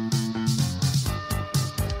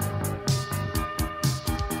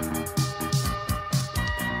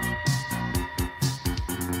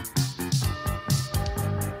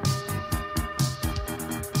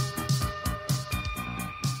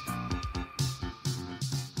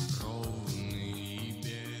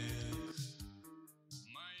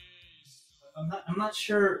 I'm not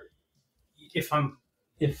sure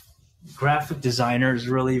if graphic designer is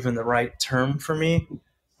really even the right term for me.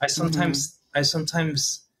 I sometimes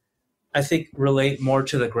I think relate more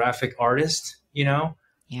to the graphic artist, you know?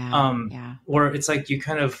 Yeah. Where it's like you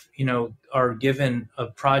kind of, you know, are given a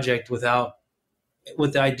project with the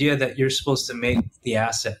idea that you're supposed to make the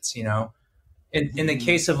assets, you know? In the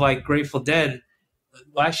case of like Grateful Dead,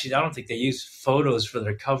 well, actually, I don't think they use photos for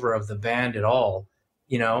their cover of the band at all,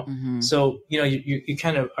 you know? So, you know, you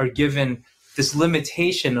kind of are given this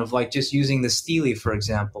limitation of like just using the Steely, for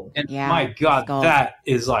example. And my God, that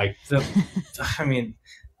is like I mean,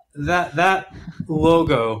 that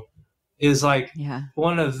logo is like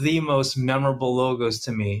one of the most memorable logos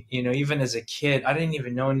to me. You know, even as a kid, I didn't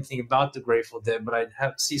even know anything about the Grateful Dead, but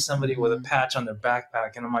I'd see somebody with a patch on their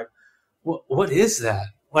backpack, and I'm like, what is that?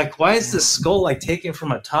 Like, why is the skull like taken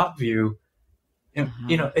from a top view? And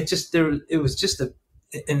you know, it was just an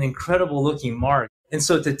incredible looking mark. And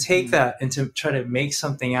so to take that and to try to make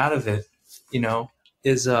something out of it, you know,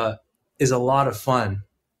 is a lot of fun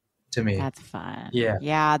to me. That's fun.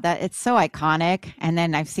 Yeah. That it's so iconic. And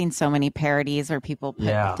then I've seen so many parodies where people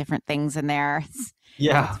put different things in there.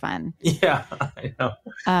 It's fun. Yeah, I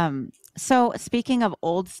know. So speaking of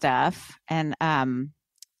old stuff, and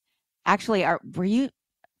actually, were you?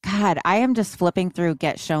 God, I am just flipping through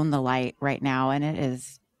Get Shown the Light right now, and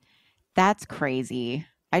that's crazy.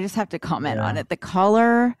 I just have to comment on it. The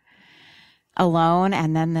color alone,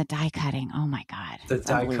 and then the die cutting. Oh my God. The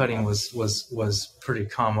die cutting was pretty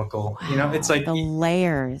comical. Wow, you know, it's like the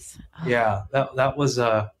layers. Yeah, that was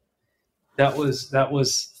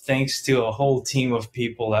thanks to a whole team of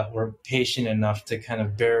people that were patient enough to kind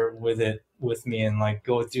of bear with me and like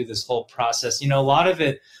go through this whole process. You know, a lot of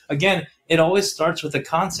it, again, it always starts with a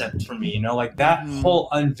concept for me, you know, like that whole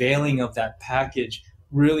unveiling of that package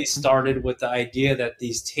really started with the idea that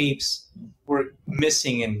these tapes were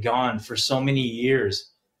missing and gone for so many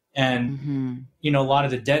years. And, you know, a lot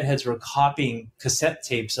of the Deadheads were copying cassette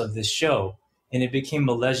tapes of this show, and it became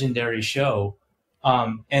a legendary show.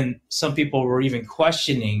 And some people were even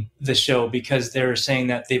questioning the show because they were saying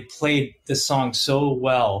that they played the song so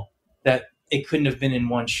well that it couldn't have been in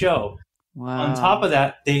one show. Wow. On top of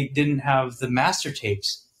that, they didn't have the master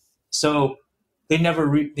tapes. So they never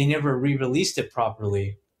re-released it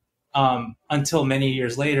properly until many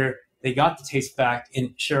years later. They got the tapes back,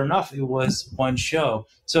 and sure enough, it was one show.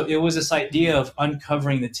 So it was this idea of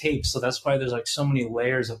uncovering the tapes. So that's why there's like so many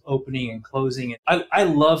layers of opening and closing. I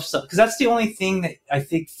love stuff because that's the only thing that I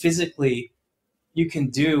think physically you can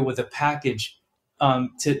do with a package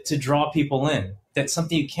to draw people in. That's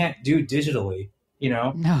something you can't do digitally. You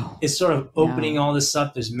know, it's sort of opening all this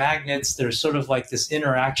up. There's magnets. There's sort of like this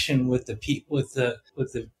interaction with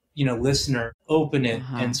the you know, listener. Open it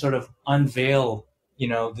and sort of unveil, you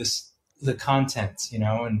know, the contents, you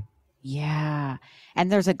know, and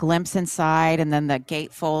and there's a glimpse inside, and then the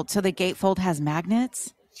gatefold. So the gatefold has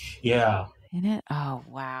magnets. Yeah. In it. Oh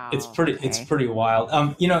wow. It's pretty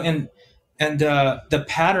wild. You know, and the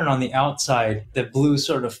pattern on the outside, the blue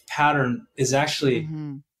sort of pattern, is actually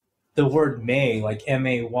the word May, like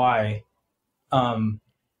MAY, kind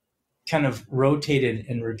of rotated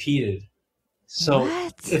and repeated. So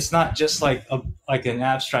it's not just like an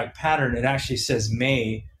abstract pattern. It actually says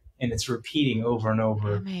May, and it's repeating over and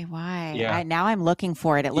over. MAY. Yeah. Now I'm looking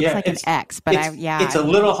for it. It looks like an X, but it's a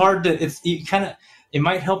little hard to. It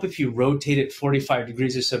might help if you rotate it 45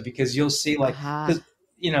 degrees or so, because you'll see like, because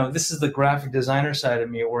you know, this is the graphic designer side of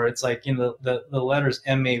me, where it's like, you know, the letters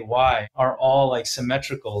MAY are all like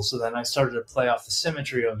symmetrical. So then I started to play off the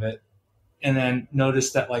symmetry of it, and then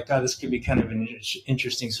noticed that like, this could be kind of an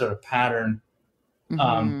interesting sort of pattern,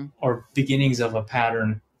 or beginnings of a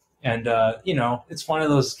pattern. And, you know, it's one of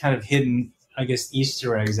those kind of hidden, I guess,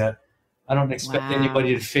 Easter eggs that I don't expect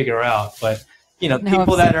anybody to figure out, but you know,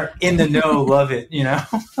 people that are in the know love it, you know?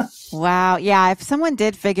 Wow. Yeah. If someone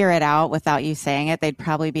did figure it out without you saying it, they'd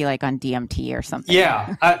probably be like on DMT or something.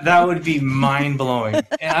 Yeah. That would be mind blowing.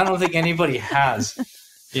 And I don't think anybody has.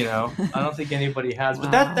 I don't think anybody has.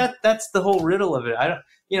 But Wow. that's the whole riddle of it. I don't,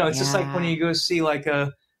 it's just like when Yeah. you go see like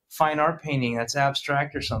a fine art painting that's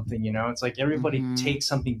abstract or something. It's like everybody Hmm. takes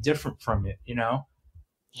something different from it.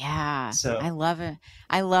 Yeah. So I love it.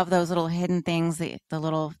 I love those little hidden things, the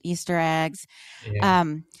little Easter eggs. yeah.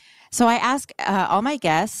 Um, so I ask all my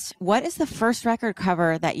guests, what is the first record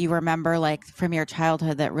cover that you remember, like from your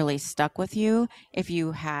childhood, that really stuck with you? If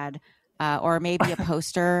you had, or maybe a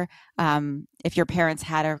poster, if your parents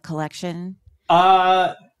had a collection,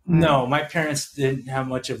 or No, my parents didn't have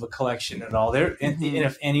much of a collection at all. And hmm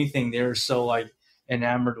if anything, they were so like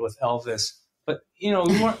enamored with Elvis. But we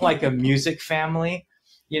weren't like a music family.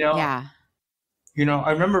 You know, yeah,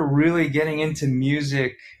 I remember really getting into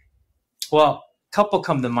music. Well, a couple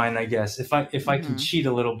come to mind, I guess. If I can hmm cheat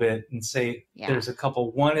a little bit and say yeah, there's a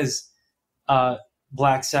couple. One is uh,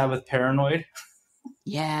 Black Sabbath, Paranoid.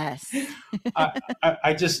 yes,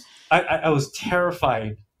 I just I was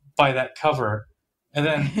terrified by that cover, and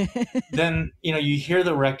then you hear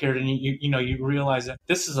the record and you realize that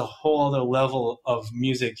this is a whole other level of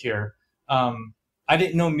music here. I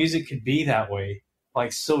didn't know music could be that way,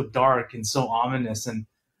 like so dark and so ominous, and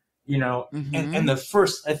and hmm the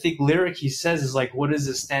first I think lyric he says is like, "What is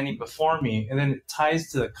this standing before me?" And then it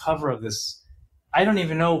ties to the cover of this. I don't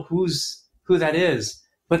even know who that is,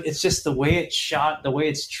 but it's just the way it's shot, the way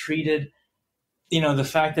it's treated, the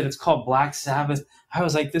fact that it's called Black Sabbath. I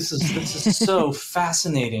was like, this is so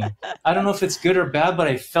fascinating. I don't know if it's good or bad, but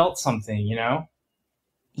I felt something.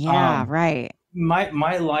 yeah, Um, right.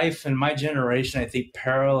 my life and my generation, I think,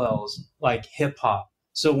 parallels like hip hop.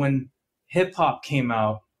 So when hip hop came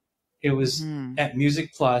out, it was hmm at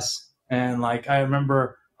Music Plus, and like I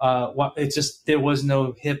remember, what it's just there was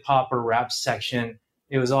no hip hop or rap section.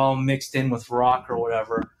 It was all mixed in with rock or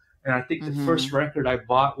whatever. And I think the first hmm record I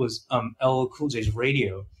bought was LL Cool J's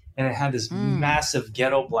Radio, and it had this mm massive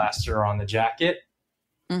ghetto blaster on the jacket.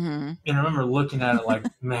 hmm And I remember looking at it like,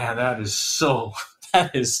 man, that is so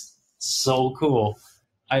cool.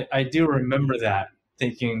 I do remember that,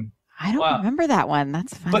 thinking, I don't wow. remember that one.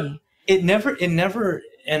 That's But funny. it never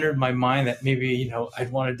entered my mind that maybe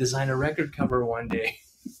I'd want to design a record cover one day.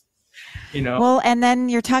 you know Well, and then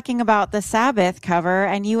you're talking about the Sabbath cover,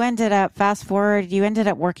 and you ended up, fast forward, you ended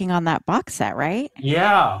up working on that box set, right?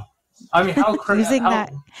 yeah, I mean, Using that.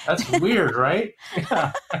 how that's weird, right?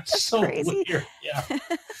 Yeah, that's That's so crazy. weird. Yeah,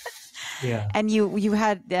 yeah, And you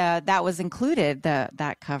had that was included,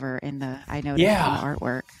 that cover in the, I noticed in the yeah,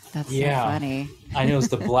 artwork. That's so yeah. funny. I know it's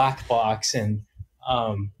the black box, and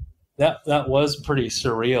um that was pretty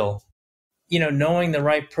surreal. Knowing the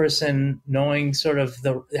right person, knowing sort of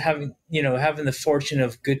the having the fortune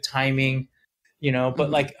of good timing. But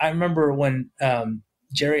Hmm like I remember when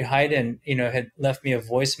Jerry Hyden, had left me a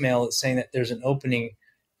voicemail saying that there's an opening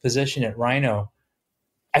position at Rhino.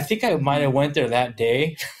 I think I might have hmm went there that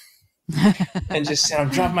day and just said, I'm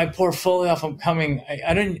dropping my portfolio off, I'm coming.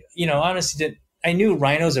 I didn't, honestly didn't. I knew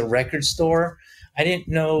Rhino's a record store. I didn't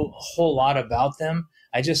know a whole lot about them.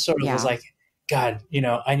 I just sort of was Yeah. like, God,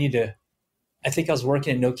 I need to. I think I was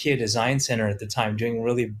working at Nokia Design Center at the time, doing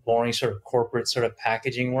really boring sort of corporate sort of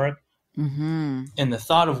packaging work. hmm And the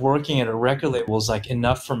thought of working at a record label was like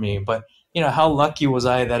enough for me. But how lucky was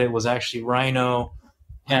I that it was actually Rhino,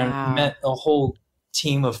 and Wow. met a whole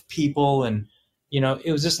team of people, and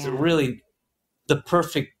it was just Yeah. really the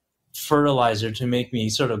perfect fertilizer to make me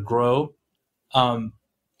sort of grow.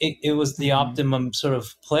 It was the hmm optimum sort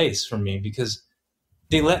of place for me because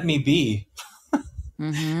they let me be.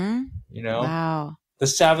 hmm You know, Wow. the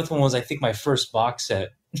Sabbath one was I think my first box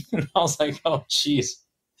set, and I was like, oh, geez.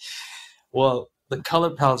 Well, the color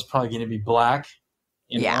palette's probably going to be black.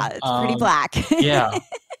 You Yeah, know, it's pretty black. yeah,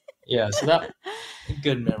 yeah. So that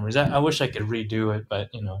good memories. I wish I could redo it, but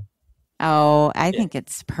Oh, I yeah, think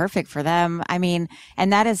it's perfect for them. I mean,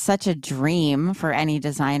 and that is such a dream for any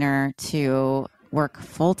designer to work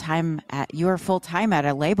full time at, you are full time at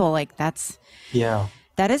a label. Like yeah.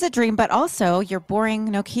 that is a dream, but also your boring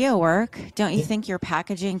Nokia work. Don't you Yeah. think your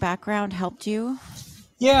packaging background helped you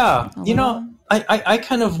Yeah, a little? I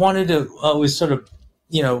kind of wanted to always sort of,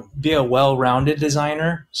 be a well-rounded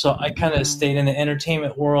designer. So I kind of Hmm stayed in the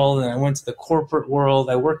entertainment world, and I went to the corporate world.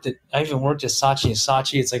 I even worked at Saatchi and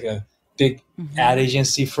Saatchi. It's like a big ad hmm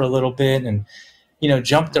agency for a little bit, and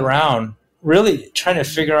jumped Wow. around, really trying to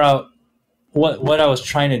figure out what I was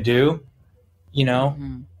trying to do. You know,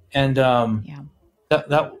 hmm and Yeah.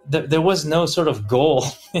 that there was no sort of goal.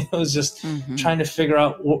 It was just hmm trying to figure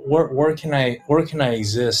out where can I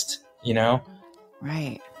exist.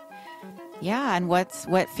 Right. Yeah. And what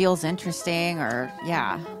feels interesting, or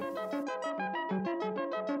yeah.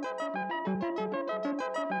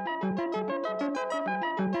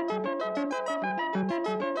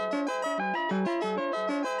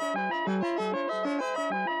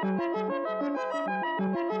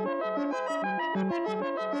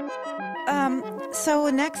 So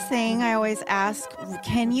next thing I always ask,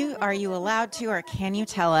 are you allowed to, or can you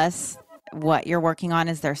tell us what you're working on?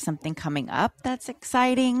 Is there something coming up that's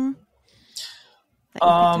exciting that you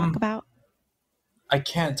can talk about? I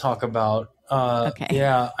can't talk about. Okay.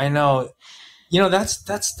 Yeah, I know.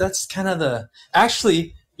 That's kind of the,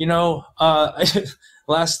 actually,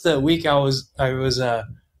 last week I was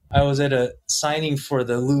at a signing for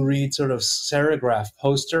the Lou Reed sort of serigraph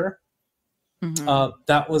poster. Mm-hmm.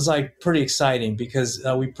 That was like pretty exciting because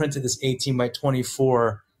we printed this 18 by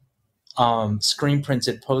 24 screen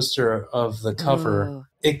printed poster of the cover. Ooh.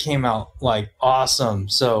 It came out like awesome.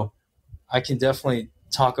 So I can definitely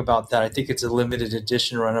talk about that. I think it's a limited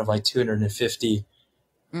edition run of like 250.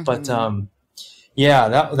 Mm-hmm. But yeah,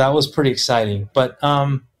 that was pretty exciting. But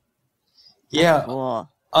yeah,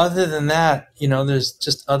 cool. Other than that, there's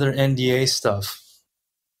just other NDA stuff.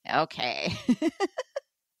 Okay.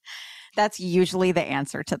 That's usually the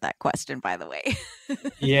answer to that question, by the way.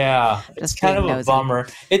 Yeah, it's kind of nosy. A bummer.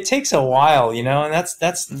 It takes a while, and that's the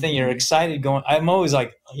mm-hmm. thing. You're excited going. I'm always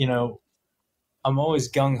like, I'm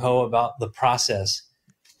always gung ho about the process,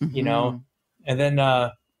 mm-hmm. And then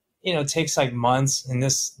it takes like months. In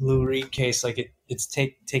this Lou Reed case, like it's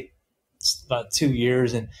take about 2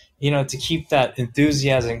 years, and to keep that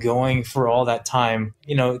enthusiasm going for all that time,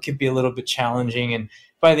 it could be a little bit challenging. And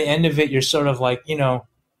by the end of it, you're sort of like,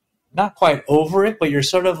 not quite over it, but you're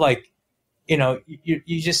sort of like,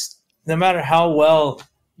 you just, no matter how well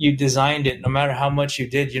you designed it, no matter how much you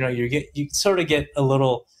did, you sort of get a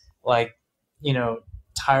little like,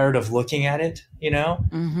 tired of looking at it,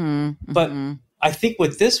 Mm-hmm, but mm-hmm. I think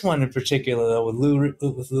with this one in particular, though, with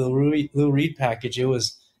the Lou Reed package, it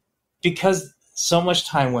was because so much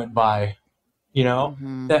time went by,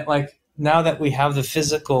 mm-hmm. that like now that we have the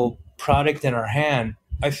physical product in our hand,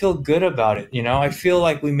 I feel good about it. I feel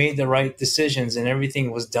like we made the right decisions and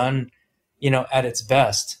everything was done, at its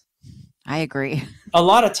best. I agree. A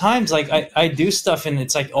lot of times, like I do stuff and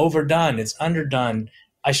it's like overdone, it's underdone.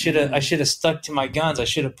 I should have stuck to my guns. I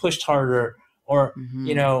should have pushed harder, or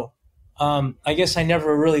mm-hmm. I guess I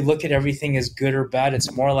never really look at everything as good or bad.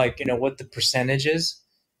 It's more like what the percentage is.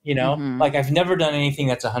 Mm-hmm. Like I've never done anything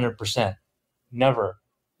that's 100%. Never.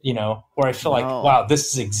 Where I feel like, wow,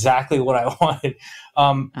 this is exactly what I wanted.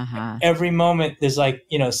 Uh-huh. Every moment there's like,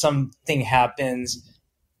 something happens.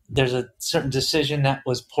 There's a certain decision that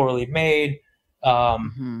was poorly made.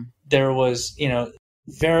 Mm-hmm. There was,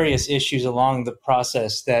 various issues along the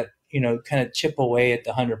process that, kind of chip away at the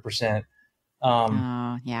 100%.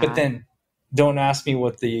 Yeah. But then don't ask me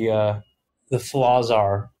what the flaws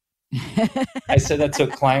are. I said that to a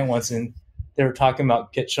client once, and they were talking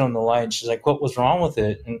about Get Shown the Light, and she's like, what was wrong with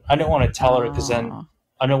it? And I didn't want to tell her because then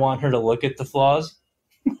I don't want her to look at the flaws.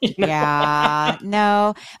 Yeah,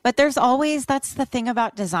 no, but there's always, that's the thing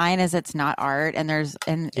about design, is it's not art, and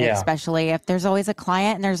especially if there's always a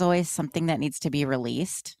client and there's always something that needs to be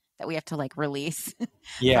released that we have to like release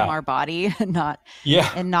from our body and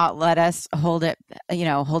not let us hold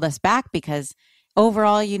us back, because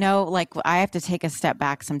overall, like I have to take a step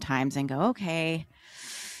back sometimes and go, okay,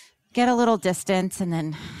 get a little distance, and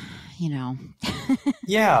then,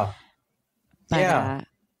 yeah. But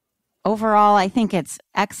overall, I think it's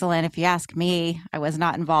excellent. If you ask me, I was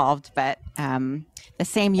not involved, but the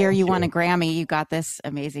same year you won a Grammy, you got this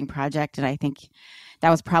amazing project, and I think that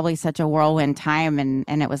was probably such a whirlwind time,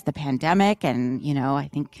 and it was the pandemic, and I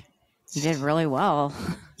think you did really well.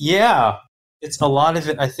 Yeah, it's a lot of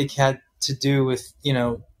it. I think had to do with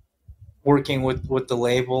working with the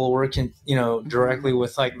label, working directly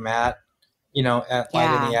with like Matt, at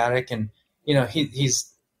Light in the Attic, and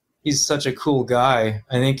he's such a cool guy.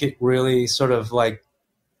 I think it really sort of like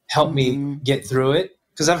helped mm-hmm. me get through it,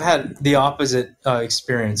 because I've had the opposite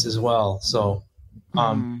experience as well. So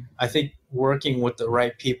mm-hmm. I think working with the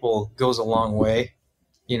right people goes a long way.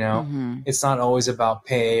 Mm-hmm. It's not always about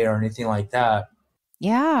pay or anything like that.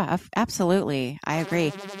 Yeah, absolutely. I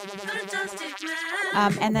agree.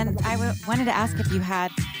 And then I wanted to ask if you had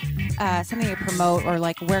something to promote, or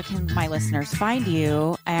like, where can my listeners find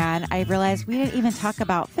you? And I realized we didn't even talk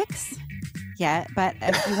about Phyx yet, but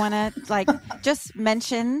if you want to like just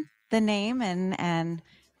mention the name and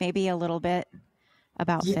maybe a little bit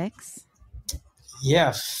about Phyx.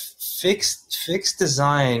 Yeah, Phyx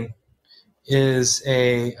Design is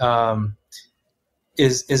a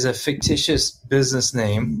is a fictitious business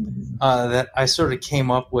name that I sort of came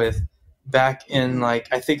up with back in like,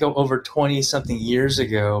 I think over 20 something years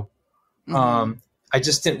ago. Mm-hmm. I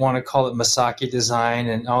just didn't want to call it Masaki Design,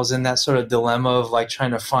 and I was in that sort of dilemma of like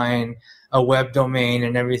trying to find a web domain,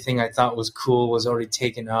 and everything I thought was cool was already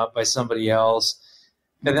taken up by somebody else.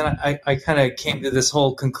 And then I kind of came to this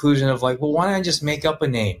whole conclusion of like, well, why don't I just make up a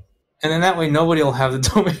name? And then that way nobody will have the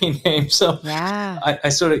domain name. So I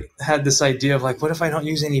sort of had this idea of like, what if I don't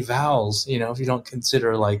use any vowels, if you don't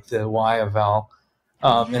consider like the Y a vowel?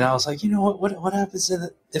 And I was like, what happens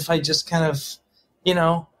if I just kind of,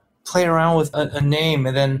 play around with a name?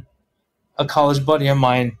 And then a college buddy of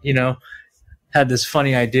mine, had this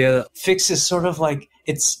funny idea. Phyx is sort of like,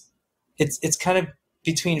 it's kind of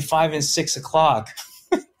between 5 and 6 o'clock.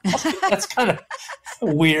 That's kind of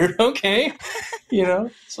weird. Okay.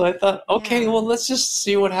 So I thought, okay, well, let's just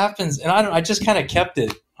see what happens. And I just kind of kept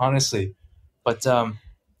it, honestly. But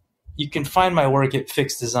you can find my work at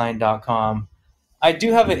phyxdesign.com. I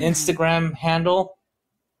do have an Instagram handle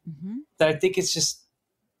that I think it's just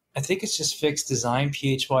Phyx Design,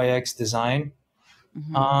 Phyx Design.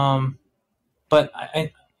 But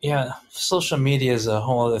social media is a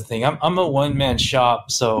whole other thing. I'm a one-man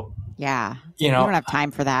shop, so you don't have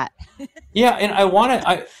time for that. And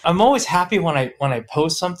I'm always happy when I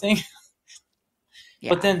post something.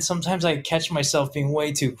 But then sometimes I catch myself being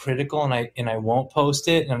way too critical, and I won't post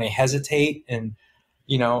it, and I hesitate, and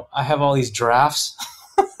I have all these drafts.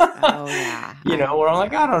 Where I'm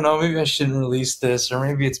like, I don't know, maybe I shouldn't release this, or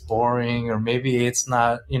maybe it's boring, or maybe it's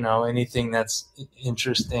not, anything that's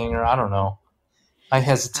interesting, or I don't know. I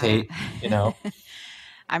hesitate,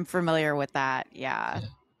 I'm familiar with that. Yeah.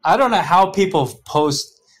 I don't know how people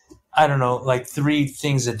post, I don't know, like 3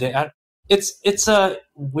 things a day. It's a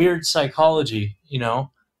weird psychology,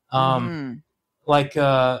 like,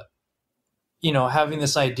 having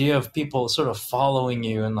this idea of people sort of following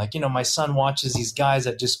you, and like, my son watches these guys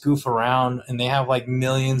that just goof around, and they have like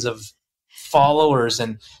millions of followers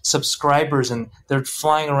and subscribers, and they're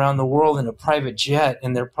flying around the world in a private jet,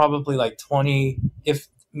 and they're probably like 20, if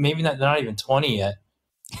maybe not even 20 yet.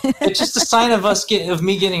 It's just a sign of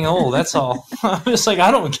me getting old. That's all. I'm just like,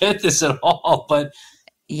 I don't get this at all. But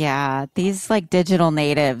these like digital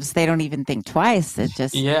natives, they don't even think twice. It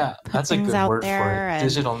just that's a good word for it.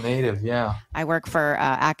 Digital native. Yeah. I work for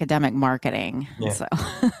academic marketing, so we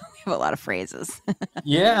have a lot of phrases.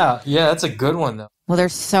 That's a good one though. Well,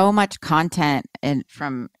 there's so much content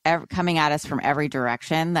coming at us from every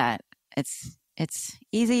direction that it's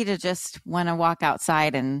easy to just want to walk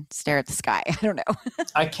outside and stare at the sky. I don't know.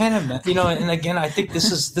 I can't imagine, and again, I think this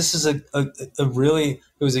is a really,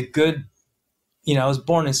 it was a good, I was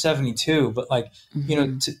born in 72, but like,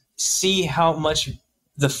 to see how much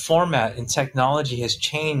the format and technology has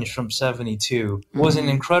changed from 72 was an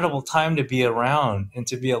incredible time to be around and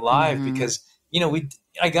to be alive, because,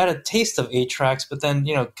 I got a taste of 8-tracks, but then,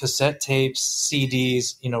 cassette tapes,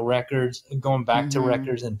 CDs, records, going back to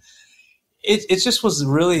records. And it just was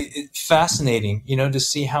really fascinating, to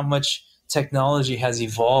see how much technology has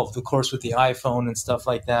evolved, of course, with the iPhone and stuff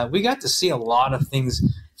like that. We got to see a lot of things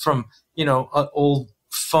from, an old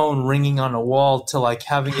phone ringing on a wall to like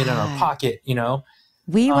having it in our pocket,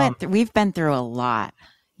 We've been through a lot.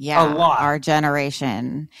 Yeah, a lot. Our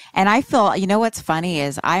generation. And I feel, what's funny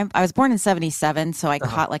is I was born in 77, so I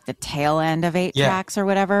caught like the tail end of 8-tracks or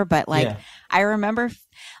whatever. But like, I remember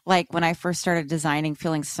like when I first started designing,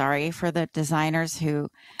 feeling sorry for the designers who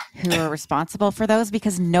were responsible for those,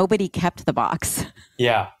 because nobody kept the box.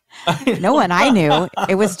 Yeah. No one I knew.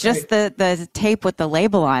 It was just the tape with the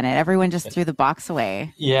label on it. Everyone just threw the box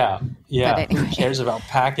away. Yeah. Anyway. Who cares about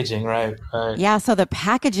packaging, right? Yeah, so the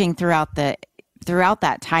packaging throughout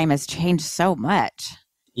that time has changed so much.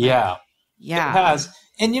 Yeah. It has.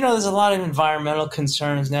 And, there's a lot of environmental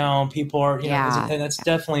concerns now. People are, and that's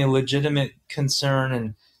definitely a legitimate concern.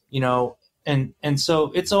 And, and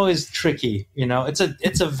so it's always tricky,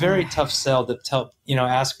 it's a very tough sell to tell,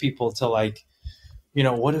 ask people to like,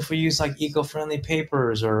 what if we use like eco-friendly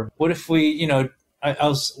papers, or what if we,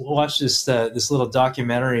 I watched this little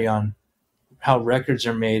documentary on how records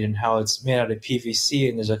are made and how it's made out of PVC.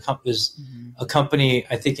 And there's a company,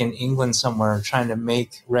 I think in England somewhere, trying to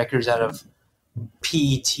make records out of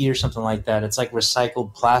PET or something like that. It's like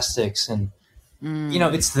recycled plastics, and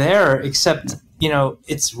it's there, except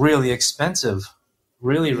it's really expensive,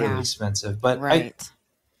 really expensive. But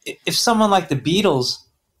if someone like the Beatles,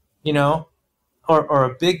 or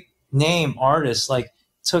a big name artist like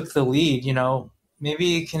took the lead,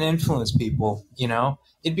 maybe it can influence people.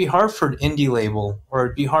 It'd be hard for an indie label, or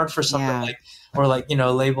it'd be hard for something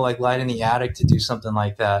a label like Light in the Attic to do something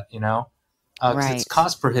like that, because it's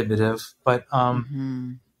cost prohibitive. But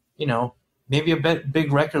maybe a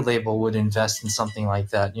big record label would invest in something like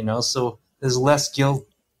that, so there's less guilt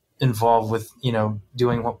involved with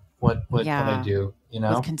doing what I do,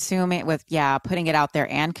 with consuming, putting it out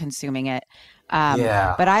there and consuming it.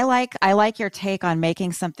 But I like your take on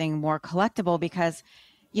making something more collectible, because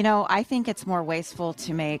I think it's more wasteful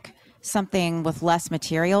to make something with less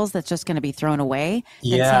materials that's just going to be thrown away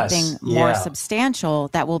than something more substantial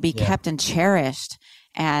that will be kept and cherished.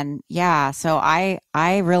 And so I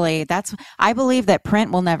believe that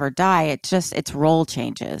print will never die. Its role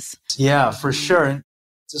changes. Yeah, for sure. And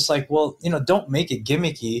just like, well, don't make it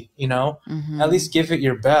gimmicky, at least give it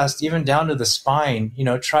your best, even down to the spine,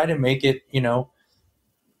 try to make it,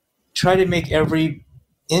 try to make every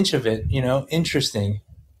inch of it, interesting,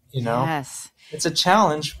 Yes. It's a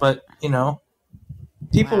challenge, but,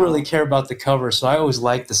 people really care about the cover. So I always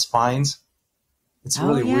like the spines. It's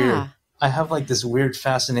really weird. I have like this weird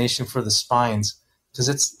fascination for the spines because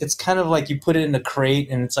it's kind of like you put it in a crate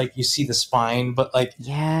and it's like you see the spine, but like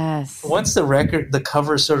once the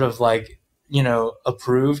cover is sort of like,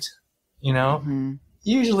 approved,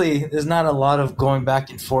 usually there's not a lot of going back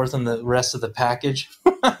and forth on the rest of the package,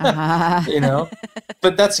 but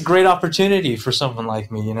that's a great opportunity for someone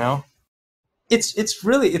like me, It's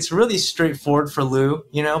really straightforward for Lou,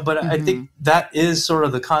 but I think that is sort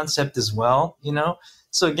of the concept as well,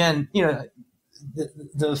 So again,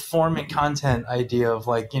 the form and content idea of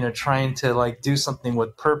like, trying to like do something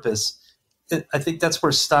with purpose, I think that's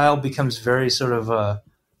where style becomes very sort of,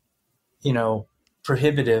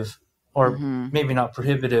 prohibitive, or maybe not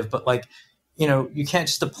prohibitive, but like, you can't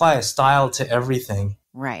just apply a style to everything.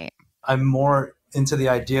 Right. I'm more into the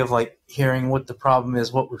idea of like hearing what the problem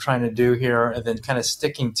is, what we're trying to do here, and then kind of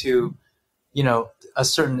sticking to, a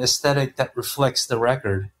certain aesthetic that reflects the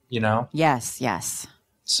record, Yes.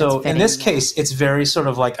 So in this case, it's very sort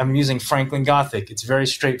of like I'm using Franklin Gothic. It's very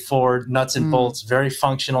straightforward, nuts and bolts, very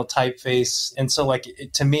functional typeface. And so like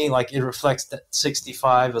to me, like it reflects that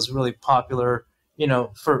 65 was really popular,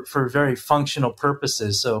 for very functional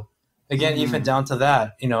purposes. So again, even down to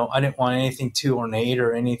that, I didn't want anything too ornate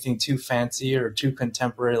or anything too fancy or too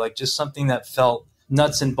contemporary, like just something that felt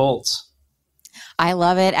nuts and bolts. I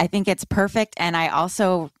love it. I think it's perfect. And I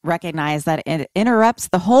also recognize that it interrupts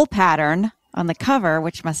the whole pattern on the cover,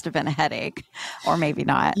 which must have been a headache, or maybe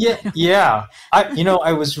not. Yeah.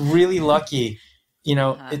 I was really lucky.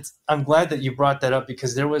 I'm glad that you brought that up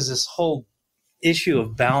because there was this whole issue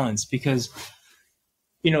of balance because,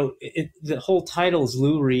 the whole title is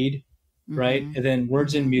Lou Reed, right? And then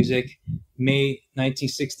Words and Music, May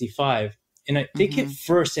 1965. And I think at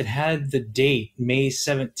first it had the date, May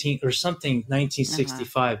 17th or something,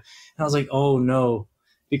 1965. And I was like, oh no,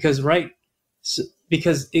 because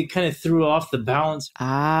it kind of threw off the balance.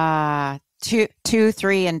 2,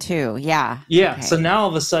 3, and 2. Yeah. Yeah. Okay. So now all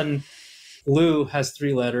of a sudden, Lou has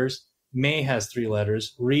 3 letters. May has 3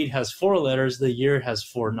 letters. Reed has 4 letters. The year has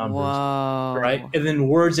 4 numbers. Whoa. Right. And then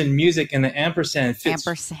Words and Music and the ampersand fits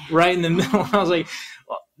right in the middle. I was like,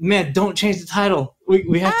 well, man, don't change the title.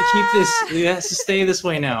 We have to keep this. It has to stay this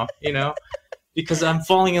way now, because I'm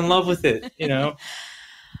falling in love with it, and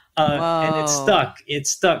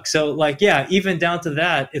it's stuck. So like, even down to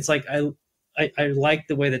that, it's like, I like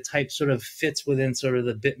the way the type sort of fits within sort of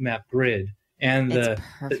the bitmap grid and the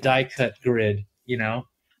die cut grid,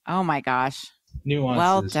 Oh my gosh. Nuances.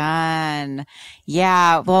 Well done.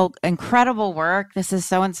 Yeah. Well, incredible work. This is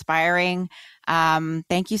so inspiring.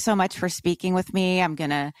 Thank you so much for speaking with me. I'm going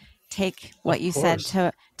to take what you said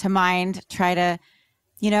to mind, try to,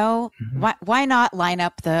 why not line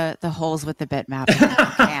up the holes with the bitmap?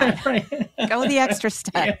 Right. Go the extra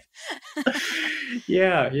step.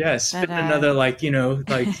 Yeah. Spend another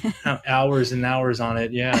hours and hours on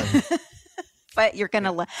it. Yeah. But you're going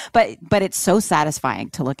to, but it's so satisfying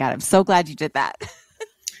to look at. I'm so glad you did that.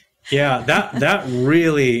 Yeah, that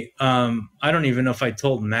really, I don't even know if I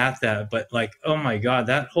told Matt that, but like, oh my God,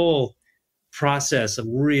 that whole process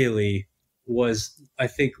really was, I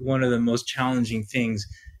think, one of the most challenging things,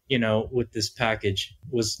 with this package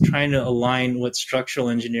was trying to align what structural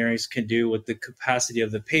engineering can do with the capacity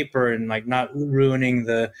of the paper and like not ruining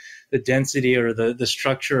the density or the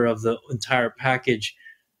structure of the entire package.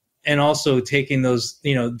 And also taking those,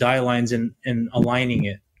 die lines and aligning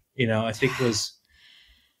it, I think was,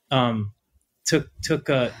 took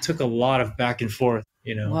a lot of back and forth,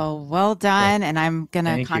 Well done. And I'm going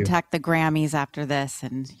to contact the Grammys after this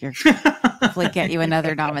and you're hopefully get you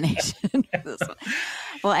another nomination for this one.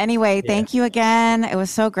 Well, anyway, thank you again. It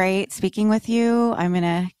was so great speaking with you. I'm going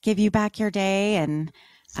to give you back your day and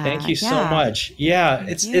thank you so much. Yeah.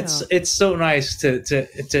 It's so nice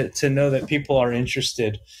to know that people are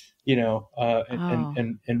interested, in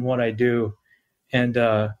what I do. And,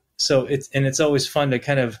 so it's always fun to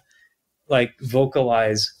kind of like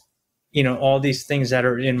vocalize, all these things that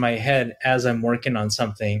are in my head as I'm working on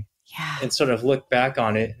something and sort of look back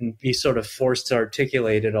on it and be sort of forced to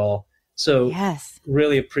articulate it all. So yes,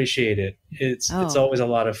 really appreciate it. It's always a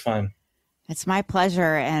lot of fun. It's my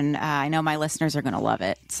pleasure, and I know my listeners are going to love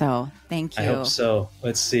it. So thank you. I hope so.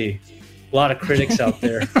 Let's see. A lot of critics out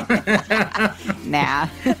there. Nah,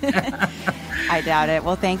 I doubt it.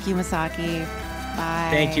 Well, thank you, Masaki. Bye.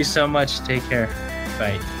 Thank you so much. Take care.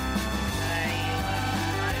 Bye.